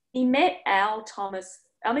he met Al Thomas.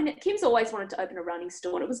 I mean, Kim's always wanted to open a running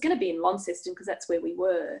store, and it was going to be in Launceston because that's where we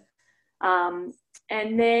were.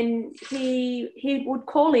 And then he would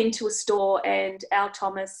call into a store, and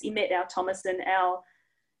he met Al Thomas, and Al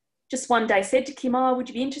just one day said to Kim, "Oh, would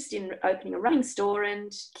you be interested in opening a running store?"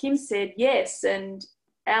 And Kim said yes, and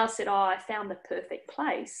Al said, "Oh, I found the perfect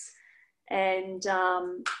place." And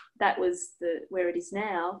that was where it is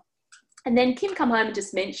now. And then Kim come home and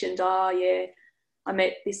just mentioned, "Oh yeah, I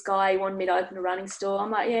met this guy, he wanted me to open a running store."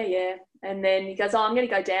 I'm like, yeah. And then he goes, "Oh, I'm going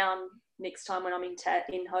to go down next time when I'm in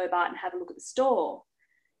Hobart and have a look at the store.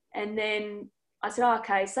 And then I said, oh,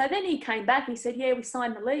 okay. So then he came back and he said, yeah, we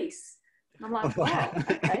signed the lease. And I'm like, oh,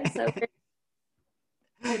 okay. So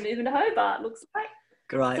we're moving to Hobart, looks like.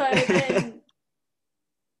 Great. So then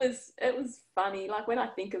it was funny. Like when I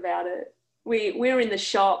think about it, we were in the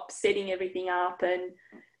shop setting everything up, and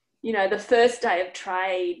you know, the first day of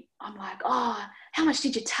trade, I'm like, oh, how much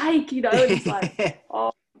did you take? You know, and he's like,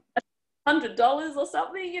 oh, $100 or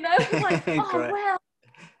something, you know. I'm like, oh, wow.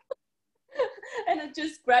 And it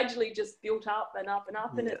just gradually just built up and up and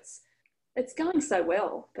up, and it's going so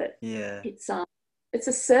well. But it's a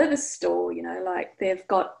service store, you know, like they've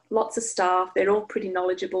got lots of staff. They're all pretty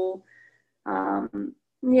knowledgeable.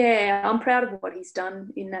 Yeah, I'm proud of what he's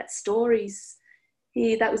done in that store.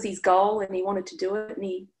 That was his goal, and he wanted to do it, and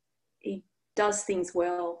he does things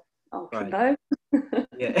well. Oh, Kimbo.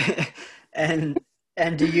 Yeah. And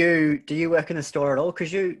do you work in the store at all?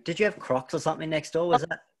 Because did you have Crocs or something next door? Was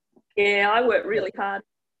that? Yeah, I work really hard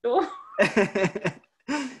in the store.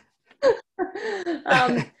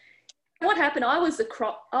 What happened? I was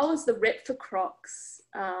the rep for Crocs.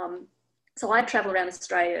 So I travel around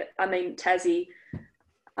Australia. I mean Tassie.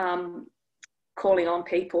 Calling on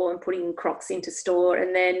people and putting Crocs into store.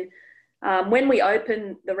 And then when we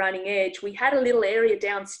opened the Running Edge, we had a little area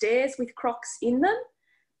downstairs with Crocs in there.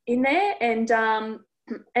 And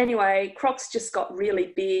anyway, Crocs just got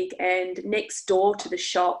really big, and next door to the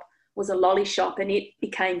shop was a lolly shop, and it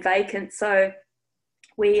became vacant. So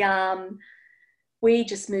we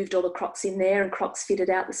just moved all the Crocs in there, and Crocs fitted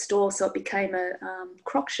out the store. So it became a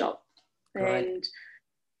Croc shop. Right. And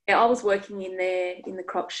I was working in there in the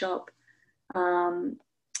Croc shop.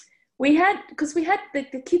 Because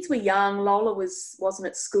the kids were young. Lola wasn't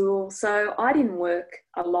at school, so I didn't work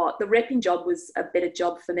a lot. The repping job was a better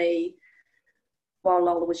job for me while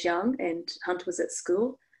Lola was young and Hunter was at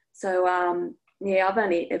school. So I've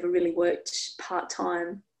only ever really worked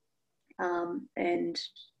part-time, and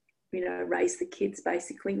you know, raised the kids,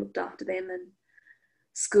 basically looked after them and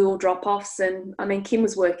school drop-offs. And I mean, Kim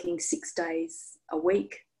was working 6 days a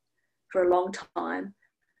week for a long time.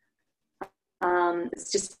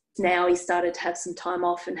 It's just now he started to have some time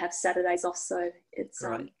off and have Saturdays off, so it's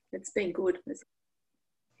been good.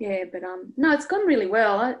 Yeah, but no, it's gone really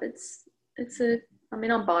well. I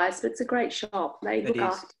mean, I'm biased, but it's a great shop. They look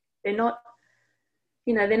after. They're not,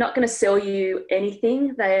 you know, they're not going to sell you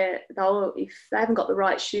anything. They'll if they haven't got the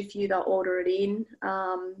right shoe for you, they'll order it in.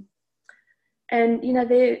 And you know,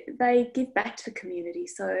 they give back to the community,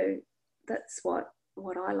 so that's what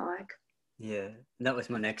I like. Yeah, and that was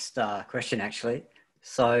my next question, actually.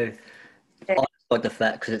 So I like the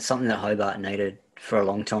fact, because it's something that Hobart needed for a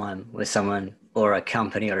long time, with someone or a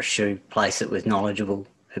company or a shoe place that was knowledgeable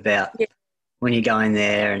about when you go in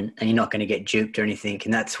there and you're not going to get duped or anything,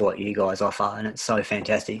 and that's what you guys offer, and it's so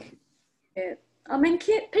fantastic. Yeah, I mean,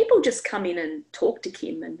 people just come in and talk to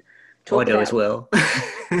Kim and talk. I do as well.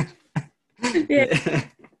 Yeah,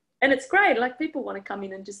 and it's great. Like, people want to come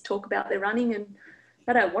in and just talk about their running, and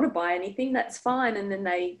they don't want to buy anything. That's fine, and then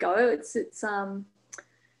they go. It's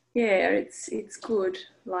good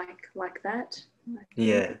like that.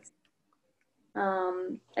 Yeah.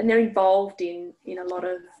 And they're involved in a lot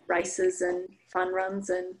of races and fun runs,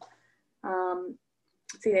 and so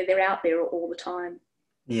they're out there all the time.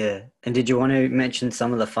 Yeah. And did you want to mention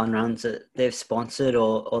some of the fun runs that they've sponsored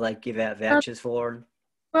or they give out vouchers for?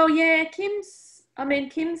 Well, yeah, Kim's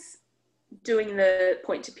doing the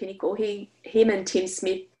Point to Pinnacle. Him and Tim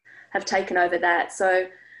Smith have taken over that. So,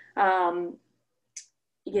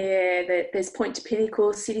 there's Point to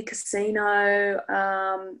Pinnacle, City Casino.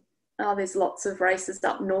 There's lots of races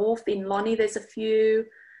up north in Lonnie. There's a few.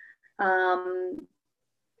 I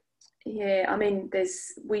mean,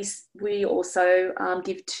 we also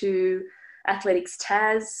give to Athletics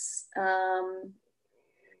Tas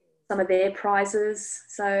some of their prizes.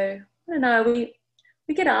 So I don't know.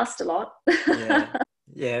 We get asked a lot.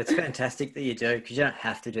 Yeah, it's fantastic that you do, because you don't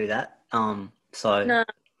have to do that. No,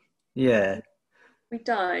 yeah, we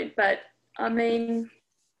don't. But I mean,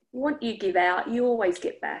 what you give out, you always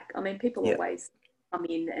get back. I mean, people always come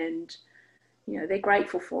in and, you know, they're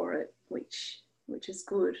grateful for it, which is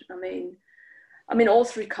good. I mean, all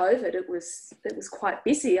through COVID, it was quite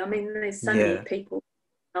busy. I mean, there's so many people,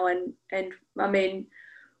 you know, and I mean,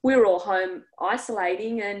 we were all home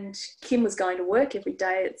isolating, and Kim was going to work every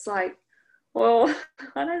day. It's like, well,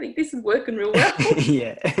 I don't think this is working real well.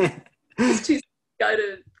 Yeah. He's too go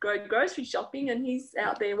to go grocery shopping, and he's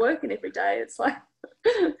out there working every day. It's like,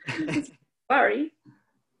 it's a worry.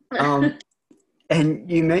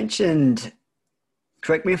 And you mentioned,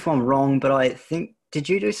 correct me if I'm wrong, but I think, did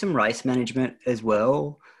you do some race management as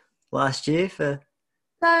well? last year for?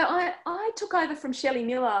 So I took over from Shelley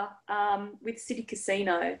Miller with City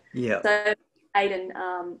Casino. Yeah, So Hayden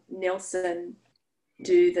Nelson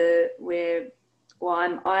do the where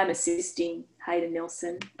well I'm assisting Hayden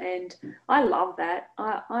Nelson, and I love that.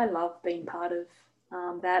 I love being part of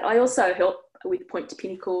that. I also help with Point to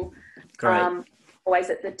Pinnacle, great.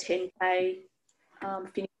 always at the 10K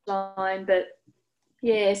finish line. But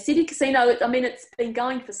yeah, City Casino. I mean, it's been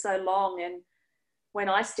going for so long, and when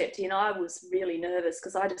I stepped in, I was really nervous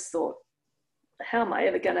because I just thought, how am I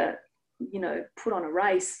ever going to, put on a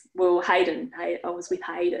race? Well, I was with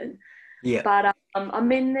Hayden. Yeah, But I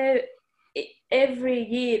mean, every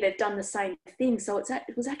year they've done the same thing. So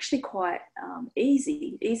it was actually quite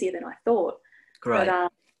easier than I thought. great.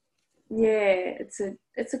 But yeah, it's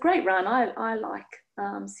a great run. I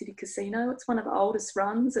like City Casino. It's one of the oldest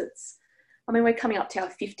runs. I mean, we're coming up to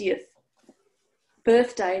our 50th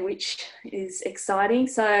birthday, which is exciting.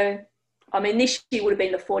 So, I mean, this year would have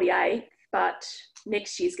been the 48th, but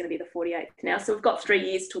next year's going to be the 48th now. So we've got 3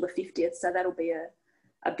 years till the 50th. So that'll be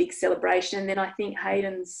a big celebration. And then I think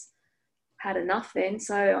Hayden's had enough then.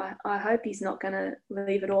 So I hope he's not going to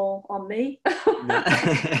leave it all on me. No,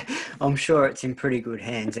 I'm sure it's in pretty good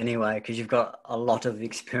hands anyway, because you've got a lot of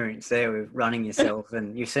experience there with running yourself,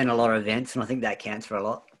 and you've seen a lot of events, and I think that counts for a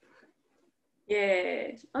lot. Yeah.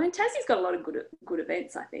 I mean, Tassie's got a lot of good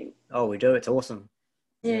events, I think. Oh, we do. It's awesome.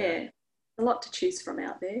 Yeah. A lot to choose from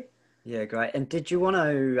out there. Yeah, great. And did you want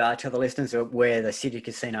to tell the listeners where the City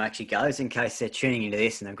Casino actually goes in case they're tuning into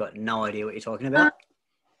this and they've got no idea what you're talking about?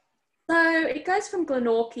 So it goes from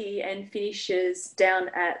Glenorchy and finishes down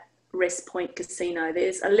at Rest Point Casino.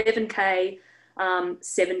 There's 11K,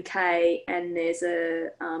 7K, and there's a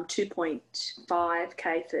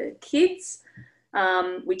 2.5K for kids,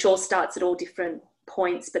 which all starts at all different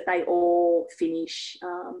points, but they all finish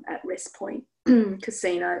at Rest Point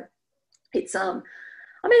Casino. It's I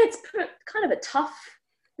mean, it's kind of a tough.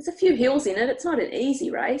 There's a few hills in it. It's not an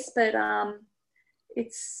easy race, but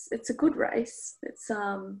it's a good race. It's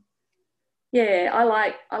yeah, I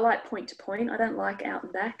like point to point. I don't like out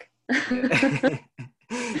and back.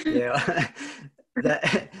 Yeah,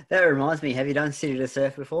 that reminds me. Have you done City to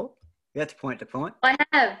Surf before? You had to point to point. I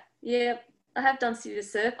have, yeah, I have done City to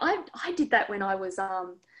Surf. I did that when I was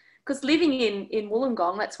because living in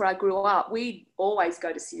Wollongong, that's where I grew up. We always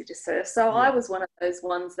go to City to Surf, so Yeah. I was one of those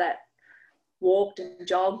ones that walked and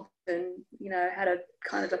jogged and had a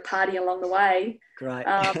kind of a party along the way. Great.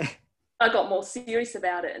 I got more serious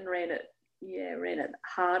about it and ran it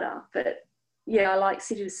harder. But yeah, I like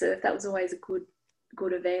City to Surf. That was always a good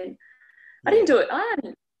event. I didn't do it.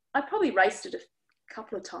 I probably raced it a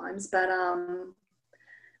couple of times, but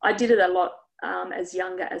I did it a lot as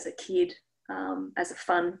younger, as a kid, as a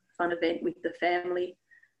fun event with the family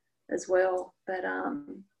as well. But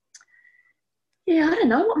yeah, I don't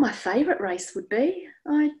know what my favourite race would be.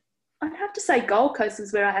 I'd have to say Gold Coast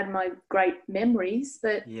was where I had my great memories,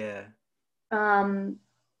 but Yeah.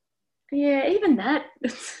 yeah, even that,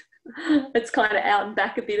 it's kind of out and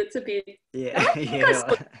back a bit. It's a bit. Yeah.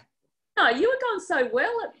 Yeah. No, you were going so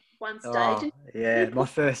well at one stage. Oh, yeah, my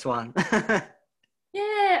first one.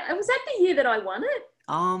 Yeah, was that the year that I won it?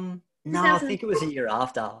 No, I think it was a year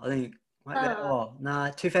after. I think.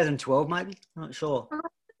 No, 2012 maybe. I'm not sure.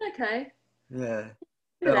 Okay. Yeah. Look at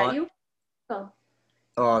But that, you. Oh.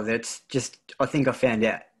 Oh, that's just. I think I found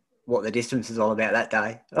out what the distance is all about that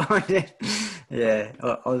day. Yeah,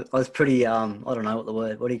 I was pretty. I don't know what the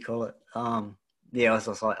word. What do you call it? Yeah, I was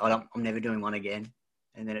just like, I'm never doing one again,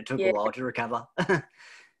 and then it took a while to recover.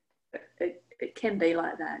 It can be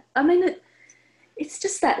like that. I mean, it's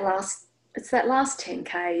just that last. It's that last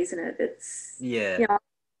 10K, isn't it? It's Yeah. I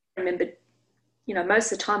remember.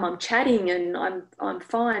 Most of the time I'm chatting and I'm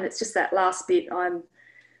fine. It's just that last bit I'm.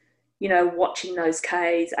 Watching those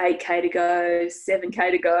Ks, 8K to go, 7K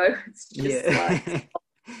to go. It's just like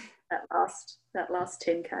that last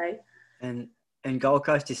 10K. And Gold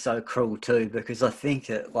Coast is so cruel too, because I think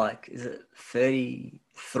that is it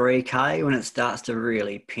 33K when it starts to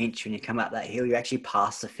really pinch when you come up that hill, you actually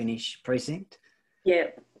pass the finish precinct. Yeah.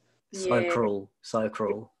 So cruel, so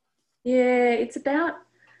cruel. Yeah, there's about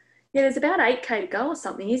 8K to go or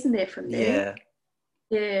something, isn't there, from there? Yeah.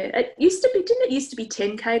 Yeah, didn't it used to be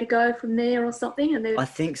 10K to go from there or something? And then I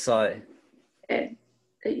think so. Yeah,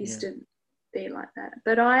 it used to be like that.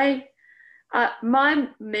 But my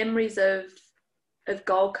memories of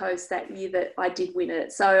Gold Coast that year that I did win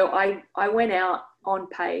it. So I went out on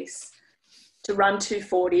pace to run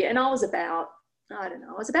 240, and I was about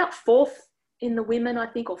fourth in the women, I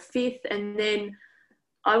think, or fifth, and then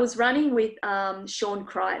I was running with Sean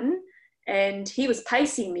Crichton, and he was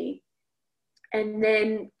pacing me. And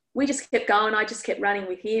then we just kept going. I just kept running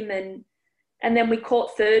with him, and then we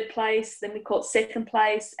caught third place, then we caught second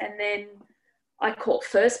place, and then I caught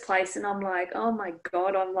first place, and I'm like, oh my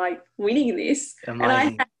God, I'm like winning this.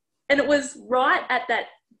 Amazing. And it was right at that,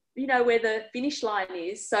 where the finish line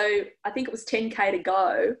is. So I think it was 10K to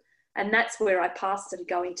go. And that's where I passed to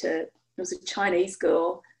go into, it was a Chinese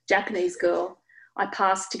girl, Japanese girl. I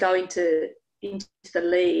passed to go into the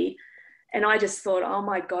lead. And I just thought, oh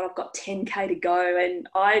my God, I've got 10K to go. And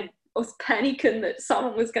I was panicking that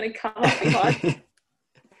someone was going to come up behind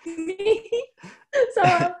me.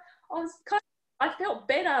 So I felt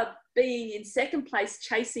better being in second place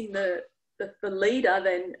chasing the leader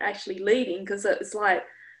than actually leading, because it was like,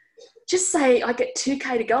 just say I get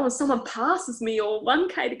 2K to go and someone passes me, or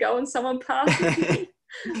 1K to go and someone passes me.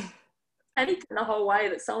 Panicking the whole way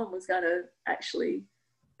that someone was going to actually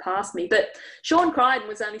pass me. But Sean Crichton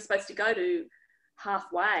was only supposed to go to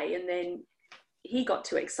halfway, and then he got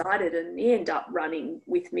too excited and he ended up running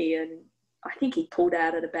with me, and I think he pulled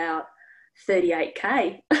out at about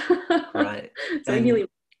 38K. Right. So he nearly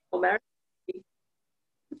married.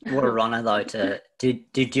 What a runner though.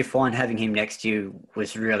 Did you find having him next to you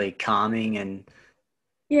was really calming? And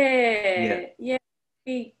yeah.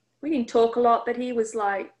 We didn't talk a lot, but he was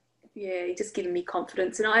like, he just giving me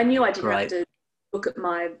confidence, and I knew I didn't have to look at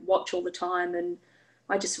my watch all the time, and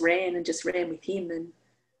I just ran with him, and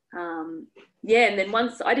and then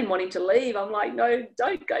once I didn't want him to leave, I'm like, no,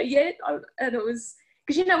 don't go yet. And it was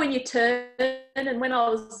because when you turn, and when I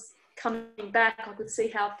was coming back, I could see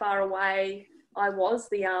how far away I was,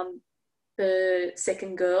 the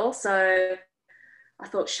second girl. So I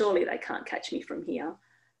thought, surely they can't catch me from here.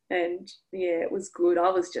 And it was good. I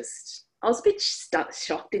was a bit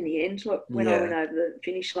shocked in the end when I went over the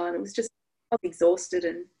finish line. It was just, I was exhausted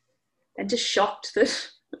and just shocked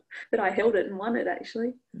that I held it and won it,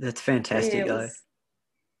 actually. That's fantastic, though.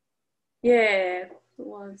 It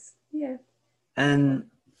was. Yeah. And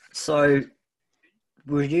so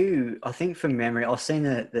were you, I think from memory, I've seen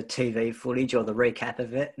the TV footage or the recap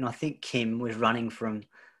of it, and I think Kim was running from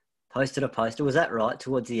poster to poster. Was that right,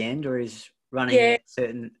 towards the end, or is running at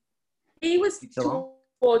certain... He was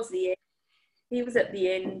towards the end. He was at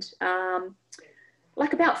the end,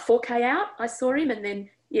 like about 4K out, I saw him, and then,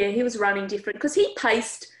 he was running different, because he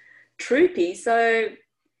paced Troopy, so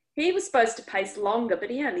he was supposed to pace longer, but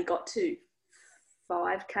he only got to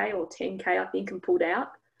 5K or 10K, I think, and pulled out.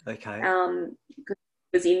 Okay. Because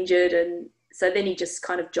he was injured, and so then he just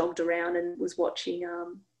kind of jogged around and was watching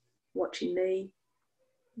me.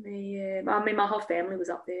 I mean, my whole family was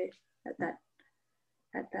up there at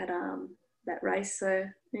that race, so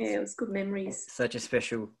it was good memories. Such a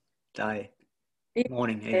special day,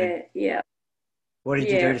 morning even. Yeah. What did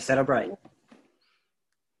you do to celebrate?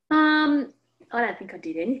 I don't think I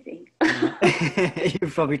did anything. You're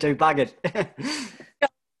probably too buggered.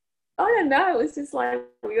 I don't know. It was just like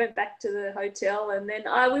we went back to the hotel, and then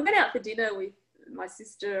we went out for dinner with my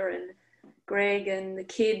sister and Greg and the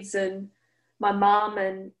kids and my mum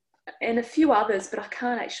and a few others, but I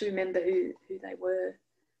can't actually remember who they were.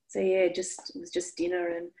 So it was just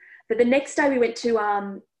dinner, but the next day we went to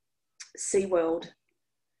SeaWorld.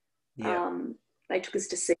 Yeah. They took us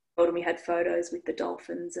to SeaWorld, and we had photos with the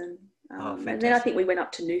dolphins, and then I think we went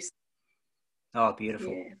up to Noosa. Oh,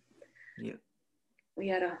 beautiful. Yeah. We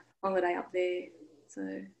had a holiday up there, so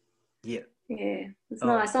it was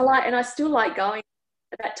nice. I still like going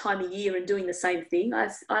at that time of year and doing the same thing. I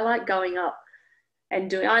like going up and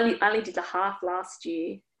doing. I only did the half last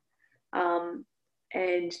year, and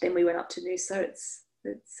then we went up to Noosa. It's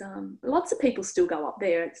lots of people still go up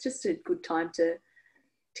there. It's just a good time to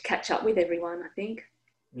catch up with everyone, I think.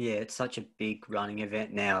 Yeah, it's such a big running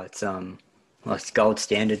event now. It's it's gold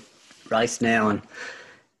standard race now, and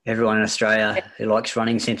everyone in Australia who likes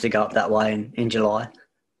running seems to go up that way in July.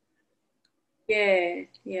 Yeah.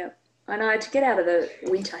 I know, to get out of the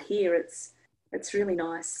winter here, it's really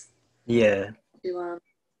nice. Yeah.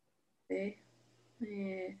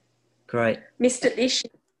 Great. Missed it this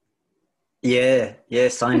year. Yeah,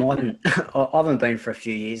 same. I haven't been for a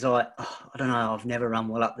few years. I don't know. I've never run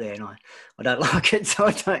well up there, and I don't like it. So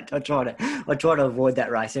I try to avoid that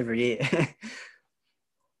race every year.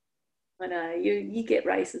 I know you get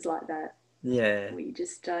races like that. Yeah. Where you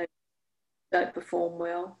just don't perform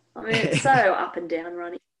well. I mean, it's so up and down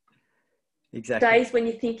running. Exactly. Days when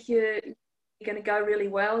you think you're going to go really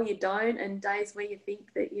well, you don't, and days where you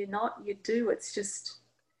think that you're not, you do. It's just,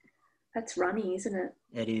 that's running, isn't it?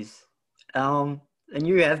 It is. And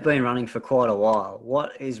you have been running for quite a while.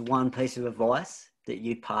 What is one piece of advice that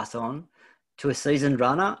you'd pass on to a seasoned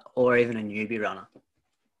runner or even a newbie runner?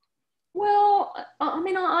 Well, I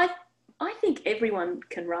mean, I I think everyone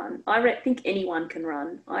can run. Think anyone can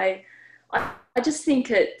run. I just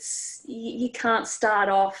think you can't start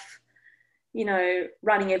off,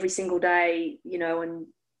 running every single day, and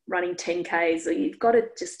running 10Ks. Or you've got to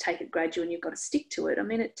just take it gradual and you've got to stick to it. I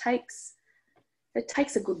mean, it takes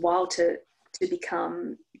a good while to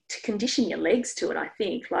condition your legs to it, I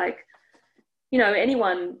think. Like,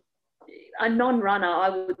 anyone, a non-runner, I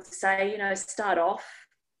would say, start off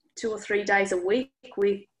 2 or 3 days a week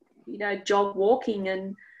with, jog walking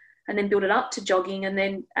and then build it up to jogging and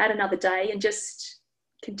then add another day and just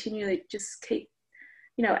continually just keep,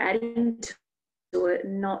 adding to it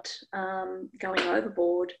and not going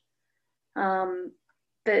overboard.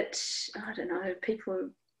 But I don't know,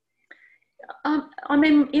 people, I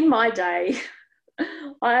mean, in my day,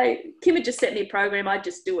 Kim had just set me a program, I'd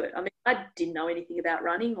just do it. I mean, I didn't know anything about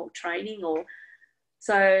running or training,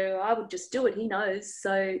 so I would just do it. He knows.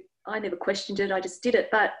 So I never questioned it. I just did it.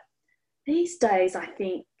 But these days, I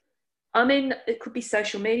think, I mean, it could be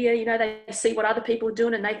social media. They see what other people are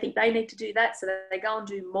doing and they think they need to do that. So they go and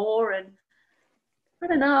do more. And I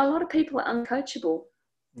don't know, a lot of people are uncoachable.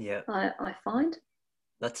 Yeah. I find.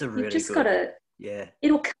 That's a really You've just good... got to... Yeah.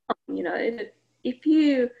 It'll come, if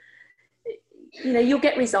you... you'll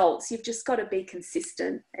get results. You've just got to be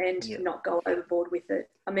consistent and not go overboard with it.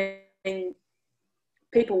 I mean,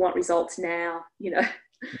 people want results now, Yeah.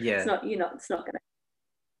 It's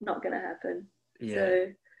not gonna happen. Yeah. So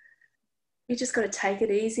you just got to take it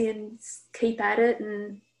easy and keep at it.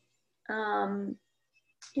 And,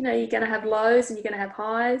 you're going to have lows and you're going to have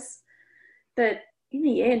highs. But in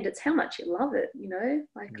the end, it's how much you love it,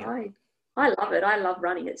 Like, I love it. I love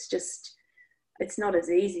running. It's just, it's not as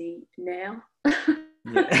easy now.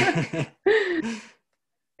 Yeah.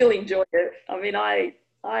 Still enjoy it. I mean, I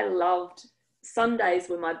loved... Sundays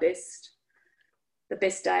were the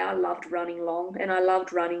best day. I loved running long, and I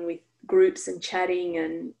loved running with groups and chatting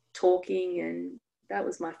and talking, and that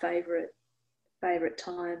was my favorite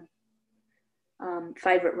time,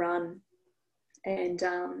 favorite run. And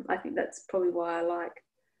I think that's probably why I like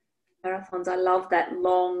marathons. I love that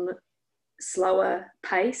long, slower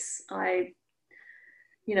pace. To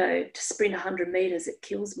sprint 100 meters, it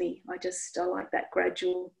kills me. I like that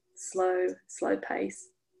gradual, slow pace.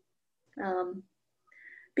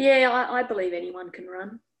 But yeah, I believe anyone can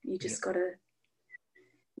run. You just got to,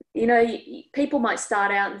 people might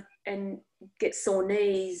start out and get sore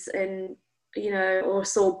knees and, or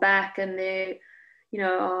sore back, and they're,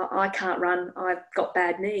 oh, I can't run, I've got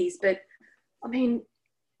bad knees. But I mean,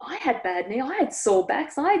 I had bad knee, I had sore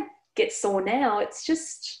backs, I get sore now. It's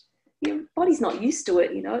just, your body's not used to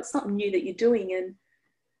it, it's something new that you're doing, and,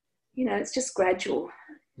 it's just gradual.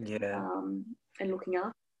 Yeah. And looking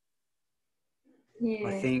up. Yeah.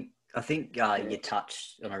 I think you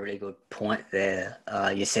touched on a really good point there.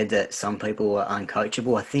 You said that some people are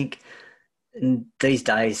uncoachable. I think these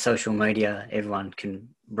days, social media, everyone can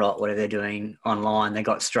write whatever they're doing online. They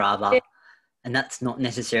got Strava, and that's not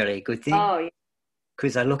necessarily a good thing. Oh, yeah.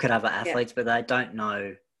 Because they look at other athletes, but they don't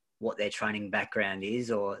know what their training background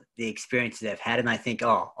is or the experiences they've had, and they think,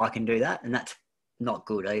 oh, I can do that, and that's not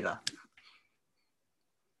good either.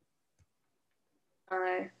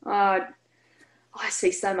 I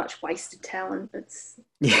see so much wasted talent. It's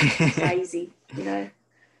crazy,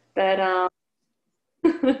 But I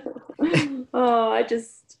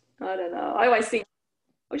don't know. I always think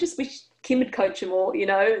I just wish Kim would coach him more.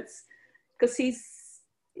 It's because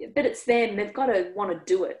but it's them. They've got to want to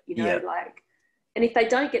do it. Like, and if they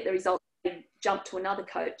don't get the results, they jump to another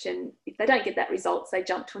coach, and if they don't get that results, they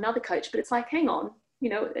jump to another coach. But it's like, hang on,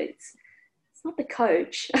 it's not the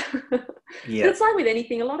coach. Yeah. But it's like with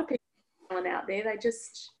anything. A lot of people out there, they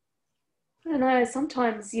just, I don't know,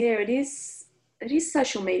 sometimes it is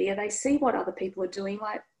social media. They see what other people are doing.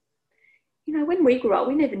 Like, when we grew up,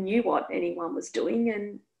 we never knew what anyone was doing,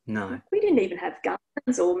 and no, we didn't even have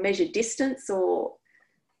guns or measure distance or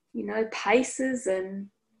paces, and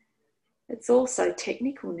it's all so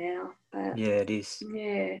technical now. But yeah, it is.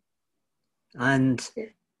 Yeah. And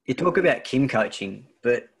you talk about Kim coaching,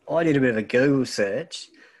 but I did a bit of a Google search.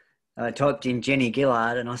 I typed in Jenny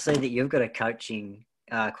Gillard, and I see that you've got a coaching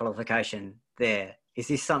qualification there. Is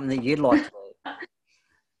this something that you'd like to do?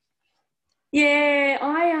 Yeah,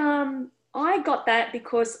 I got that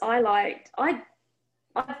because I've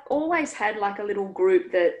always had like a little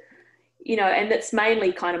group that, and that's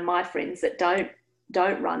mainly kind of my friends that don't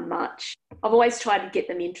run much. I've always tried to get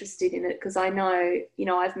them interested in it because I know,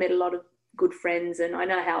 I've met a lot of good friends, and I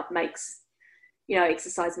know how it makes,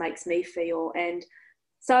 exercise makes me feel. And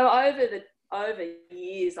so over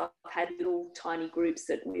years, I've had little tiny groups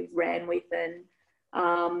that we've ran with, and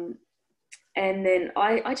And then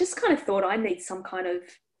I just kind of thought I need some kind of,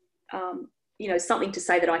 something to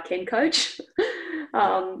say that I can coach.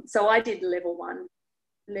 So I did level one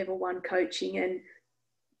coaching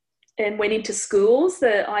and went into schools,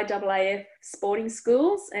 the IAAF sporting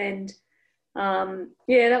schools. And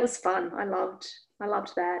that was fun. I loved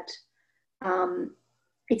that.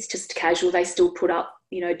 It's just casual. They still put up,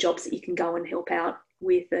 jobs that you can go and help out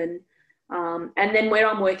with. And then where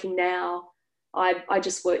I'm working now, I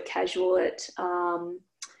just work casual at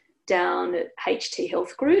down at HT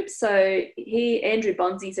Health Group. So Andrew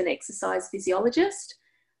Bonzi's an exercise physiologist,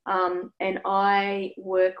 and I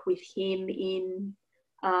work with him in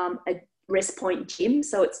a Rest Point gym.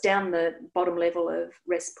 So it's down the bottom level of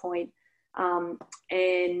Rest Point,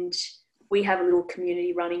 and we have a little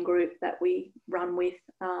community running group that we run with.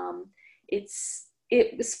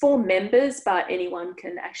 It was for members, but anyone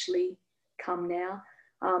can actually come now.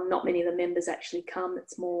 Not many of the members actually come.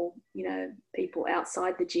 It's more, people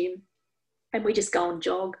outside the gym, and we just go and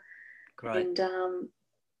jog. Great. And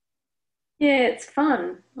it's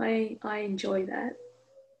fun. I enjoy that.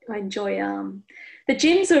 I enjoy the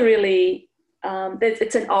gyms are really.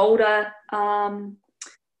 It's an older, not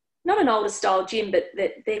an older style gym, but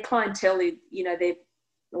their clientele,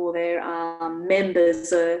 their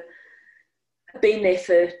members have been there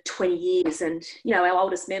for 20 years, and our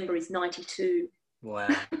oldest member is 92. Wow,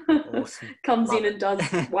 awesome. Comes love in it. And does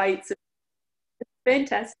weights. It's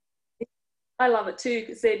fantastic. I love it too,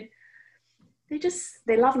 because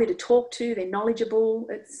they're lovely to talk to. They're knowledgeable.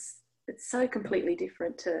 It's so completely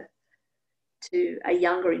different to a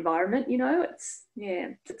younger environment. It's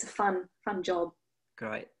a fun job.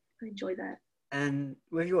 Great. I enjoy that. And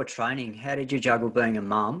with your training, how did you juggle being a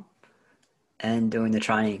mum and doing the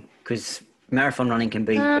training? Because marathon running can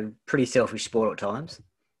be a pretty selfish sport at times.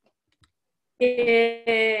 Yeah,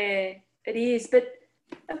 it is, but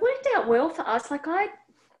it worked out well for us. Like a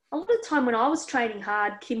lot of the time when I was training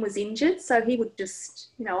hard, Kim was injured, so he would just,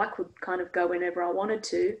 I could kind of go whenever I wanted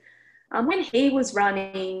to. When he was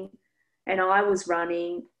running and I was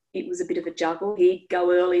running, it was a bit of a juggle. He'd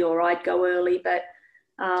go early or I'd go early, but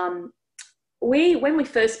when we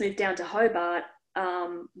first moved down to Hobart,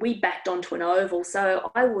 we backed onto an oval,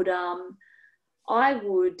 so I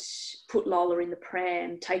would put Lola in the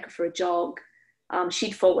pram, take her for a jog.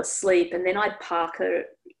 She'd fall asleep, and then I'd park her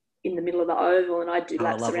in the middle of the oval, and I'd do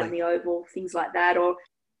laps around the oval, things like that. Or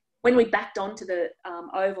when we backed onto the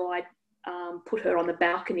oval, I'd put her on the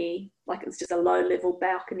balcony, like it was just a low-level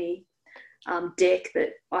balcony deck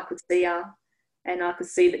that I could see her, and I could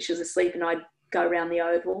see that she was asleep, and I'd go around the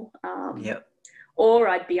oval. Or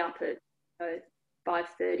I'd be up at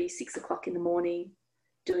 5:30, 6 o'clock in the morning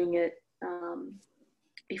doing it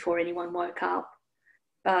before anyone woke up.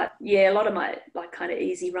 But a lot of my kind of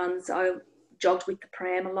easy runs, I jogged with the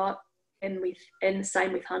pram a lot, and the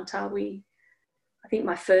same with Hunter. I think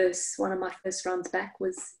one of my first runs back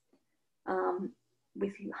was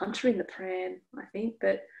with Hunter in the pram, I think.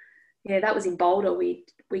 But that was in Boulder. We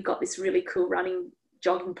got this really cool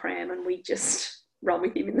jogging pram, and we just run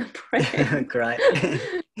with him in the pram. Great.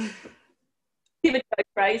 He would go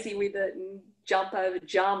crazy with it and jump over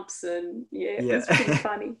jumps, and it was pretty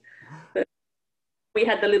funny. But we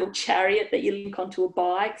had the little chariot that you link onto a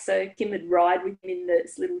bike, so Kim would ride with him in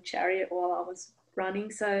this little chariot while I was running.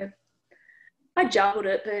 So I juggled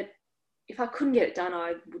it, but if I couldn't get it done,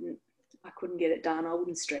 I couldn't get it done. I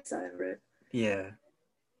wouldn't stress over it. Yeah.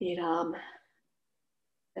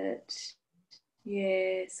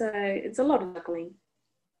 So it's a lot of juggling,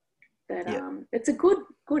 but it's a good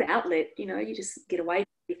outlet. You just get away from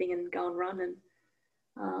everything and go and run and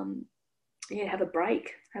have a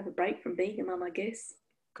break from being a mum, I guess.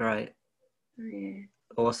 Great. Yeah.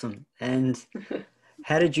 Awesome. And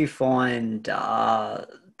how did you find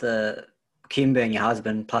the Kim being your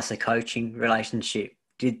husband plus the coaching relationship?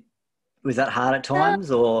 Was that hard at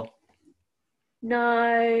times or?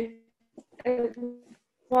 No, it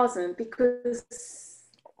wasn't, because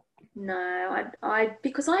I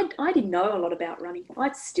didn't know a lot about running.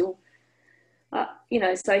 I'd still,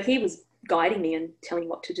 so he was guiding me and telling me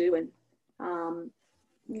what to do, and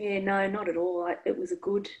no, not at all. It was a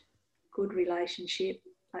good relationship.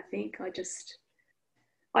 I think I just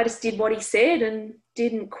did what he said and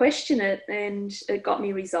didn't question it, and it got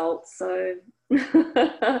me results. So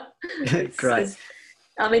Great.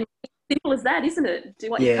 Simple as that, isn't it? Do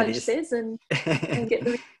what your coach says and get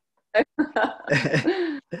the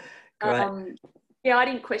Great. I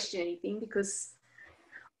didn't question anything, because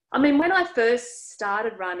when I first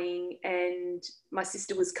started running and my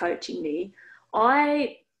sister was coaching me,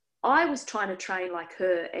 I was trying to train like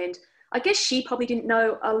her, and I guess she probably didn't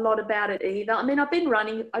know a lot about it either. I mean, I've been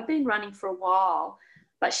running for a while,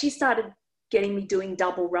 but she started getting me doing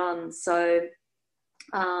double runs. So,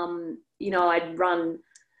 I'd run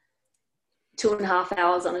 2.5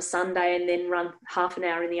 hours on a Sunday and then run half an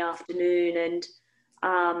hour in the afternoon. And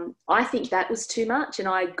I think that was too much. And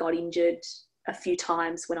I got injured a few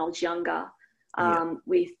times when I was younger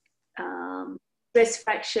with stress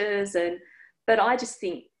fractures. But I just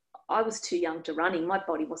think I was too young to running. My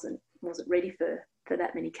body wasn't ready for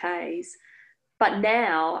that many Ks. But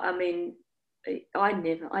now, I mean, I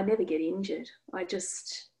never get injured. I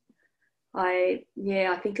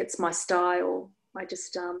think it's my style. I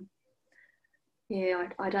just, I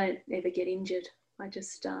don't ever get injured. I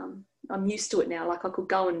just, I'm used to it now. Like I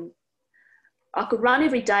could run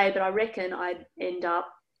every day, but I reckon I'd end up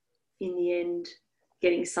in the end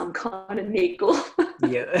getting some kind of niggle.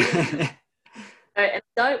 Yeah. And I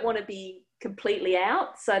don't want to be completely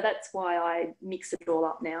out. So that's why I mix it all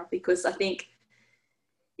up now, because I think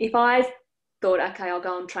if I thought, okay, I'll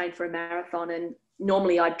go and train for a marathon, and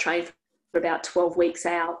normally I'd train for about 12 weeks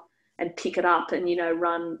out and pick it up and,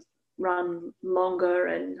 run longer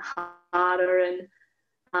and harder. And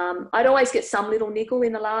I'd always get some little niggle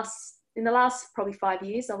in the last probably 5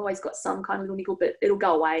 years. I've always got some kind of little niggle, but it'll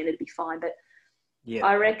go away and it'll be fine. But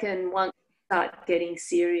I reckon once I start getting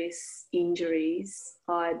serious injuries,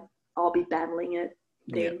 I'll be battling it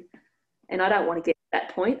then. And I don't want to get to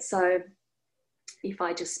that point. So if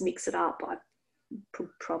I just mix it up, I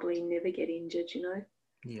probably never get injured,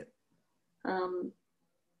 Yeah.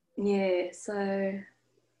 So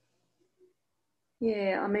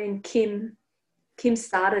I mean, Kim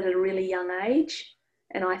started at a really young age,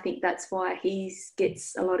 and I think that's why he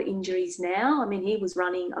gets a lot of injuries now. I mean, he was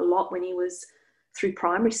running a lot when he was through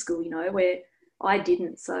primary school, where I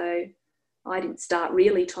didn't. So I didn't start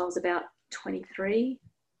really till I was about 23.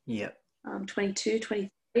 Yeah. 22,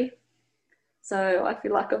 23. So I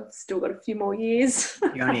feel like I've still got a few more years.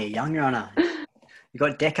 You're only a young runner. You've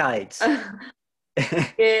got decades. No.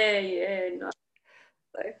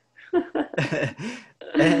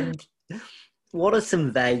 And what are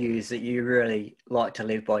some values that you really like to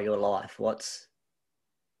live by your life?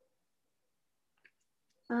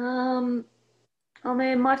 I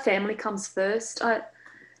mean, my family comes first.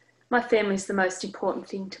 My family is the most important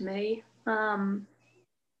thing to me.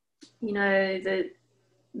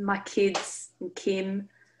 My kids and Kim,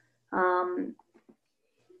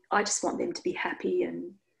 I just want them to be happy,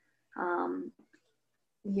 and I'll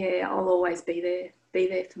always be there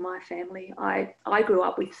for my family. I grew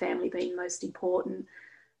up with family being most important.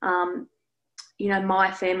 My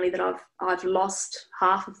family that I've lost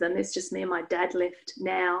half of them. It's just me and my dad left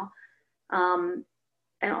now, and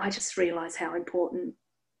I just realise how important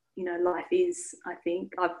life is. I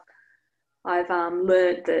think I've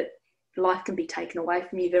learned that life can be taken away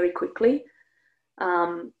from you very quickly.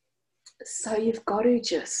 So you've got to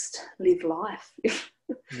just live life.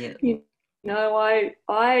 Yeah.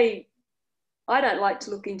 I don't like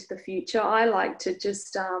to look into the future. I like to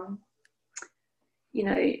just,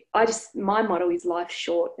 my motto is life's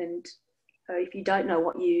short. And if you don't know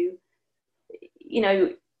what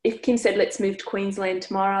if Kim said, let's move to Queensland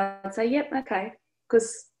tomorrow, I'd say, yep, okay.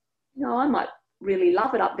 Because, I might really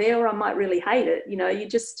love it up there, or I might really hate it.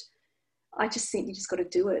 I just think you just got to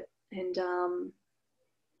do it. And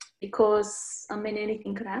because, I mean,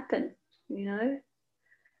 anything could happen,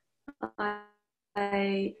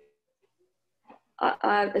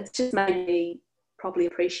 it's just made me probably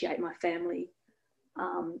appreciate my family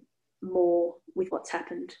more with what's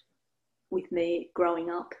happened with me growing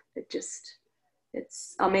up. The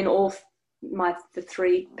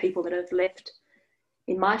three people that have left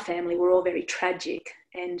in my family were all very tragic.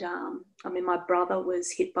 And my brother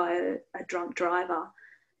was hit by a drunk driver.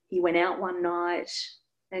 He went out one night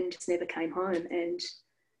and just never came home. And,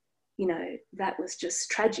 that was just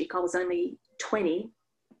tragic. I was only 20.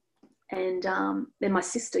 And then my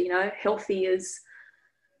sister, healthy as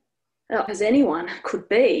anyone could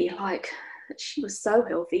be, like, she was so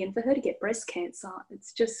healthy. And for her to get breast cancer,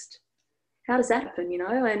 it's just, how does that happen,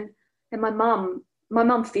 And my mum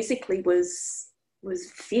physically was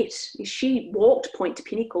fit. She walked Point to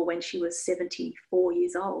Pinnacle when she was 74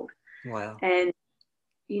 years old. Wow. And,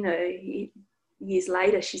 years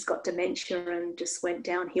later, she's got dementia and just went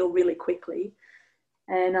downhill really quickly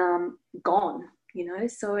and gone,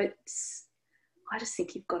 So I just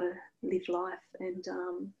think you've got to live life and,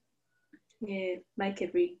 make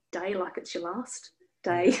every day like it's your last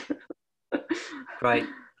day. Great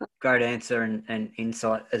answer and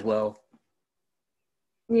insight as well.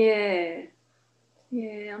 Yeah.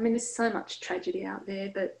 I mean, there's so much tragedy out there,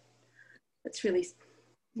 but it's really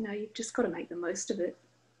you've just got to make the most of it.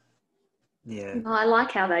 Yeah. I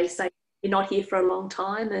like how they say you're not here for a long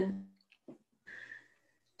time and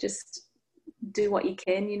just do what you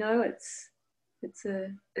can, it's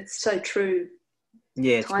so true.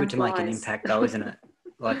 Yeah, it's Time good to make an flies. impact though, isn't it?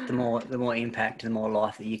 Like the more impact, the more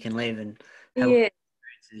life that you can live and have Yeah.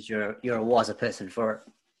 experiences, you're a wiser person for it.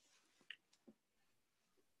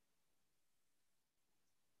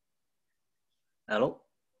 Hello?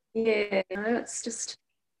 Yeah, it's just,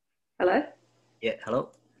 hello? Yeah, hello?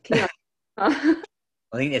 Can you I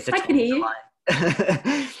think there's a I time can hear you.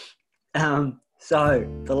 delay. So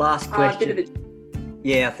the last question. A bit of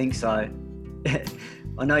Yeah, I think so.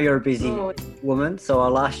 I know you're a busy woman, so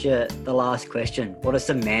I'll ask you the last question. What are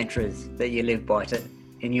some mantras that you live by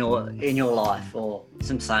in your life, or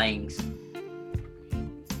some sayings?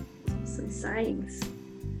 some sayings.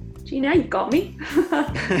 Do you know you've got me?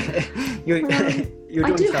 you're doing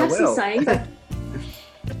I do so have well. some sayings.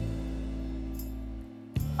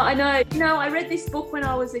 I know. I read this book when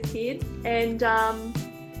I was a kid, and I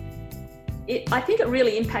think it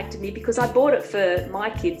really impacted me because I bought it for my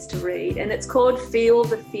kids to read, and it's called Feel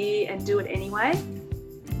the Fear and Do It Anyway.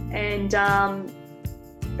 And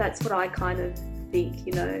that's what I kind of think,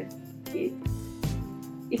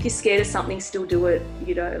 if you're scared of something, still do it,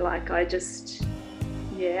 it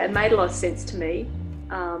made a lot of sense to me.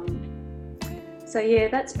 So yeah,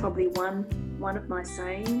 that's probably one of my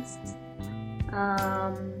sayings.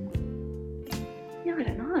 I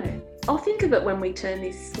don't know. I'll think of it when we're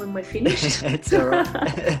finished. It's all right.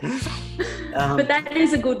 But that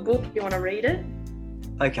is a good book if you want to read it.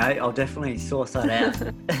 Okay, I'll definitely source that out.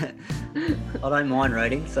 I don't mind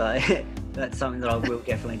reading, so that's something that I will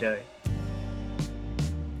definitely do.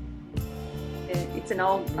 Yeah, it's an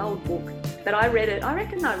old book, but I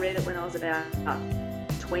reckon I read it when I was about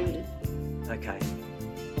 20. Okay.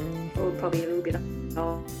 Or probably a little bit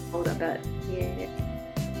older, but yeah,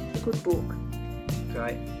 a good book.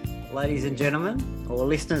 Great. Ladies and gentlemen, or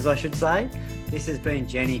listeners I should say, this has been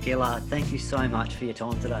Jenny Gillard. Thank you so much for your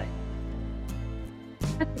time today.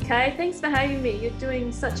 Okay, thanks for having me. You're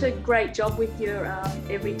doing such a great job with your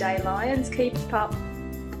Everyday Lions. Keep up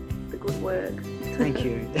the good work. Thank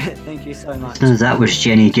you. Thank you so much. That was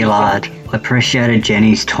Jenny Gillard. I appreciated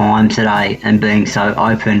Jenny's time today and being so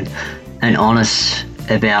open and honest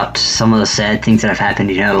about some of the sad things that have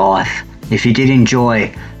happened in her life. If you did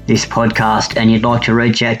enjoy this podcast and you'd like to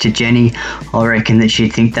reach out to Jenny, I reckon that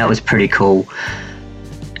she'd think that was pretty cool.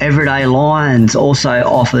 Everyday Lions also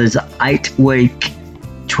offers 8-week,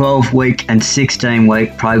 12-week and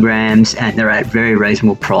 16-week programs, and they're at very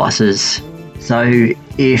reasonable prices. So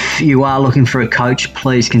if you are looking for a coach,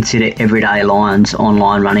 please consider Everyday Lions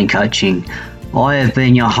online running coaching. I have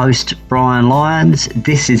been your host, Brian Lyons.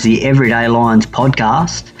 This is the Everyday Lions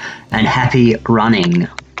podcast, and happy running.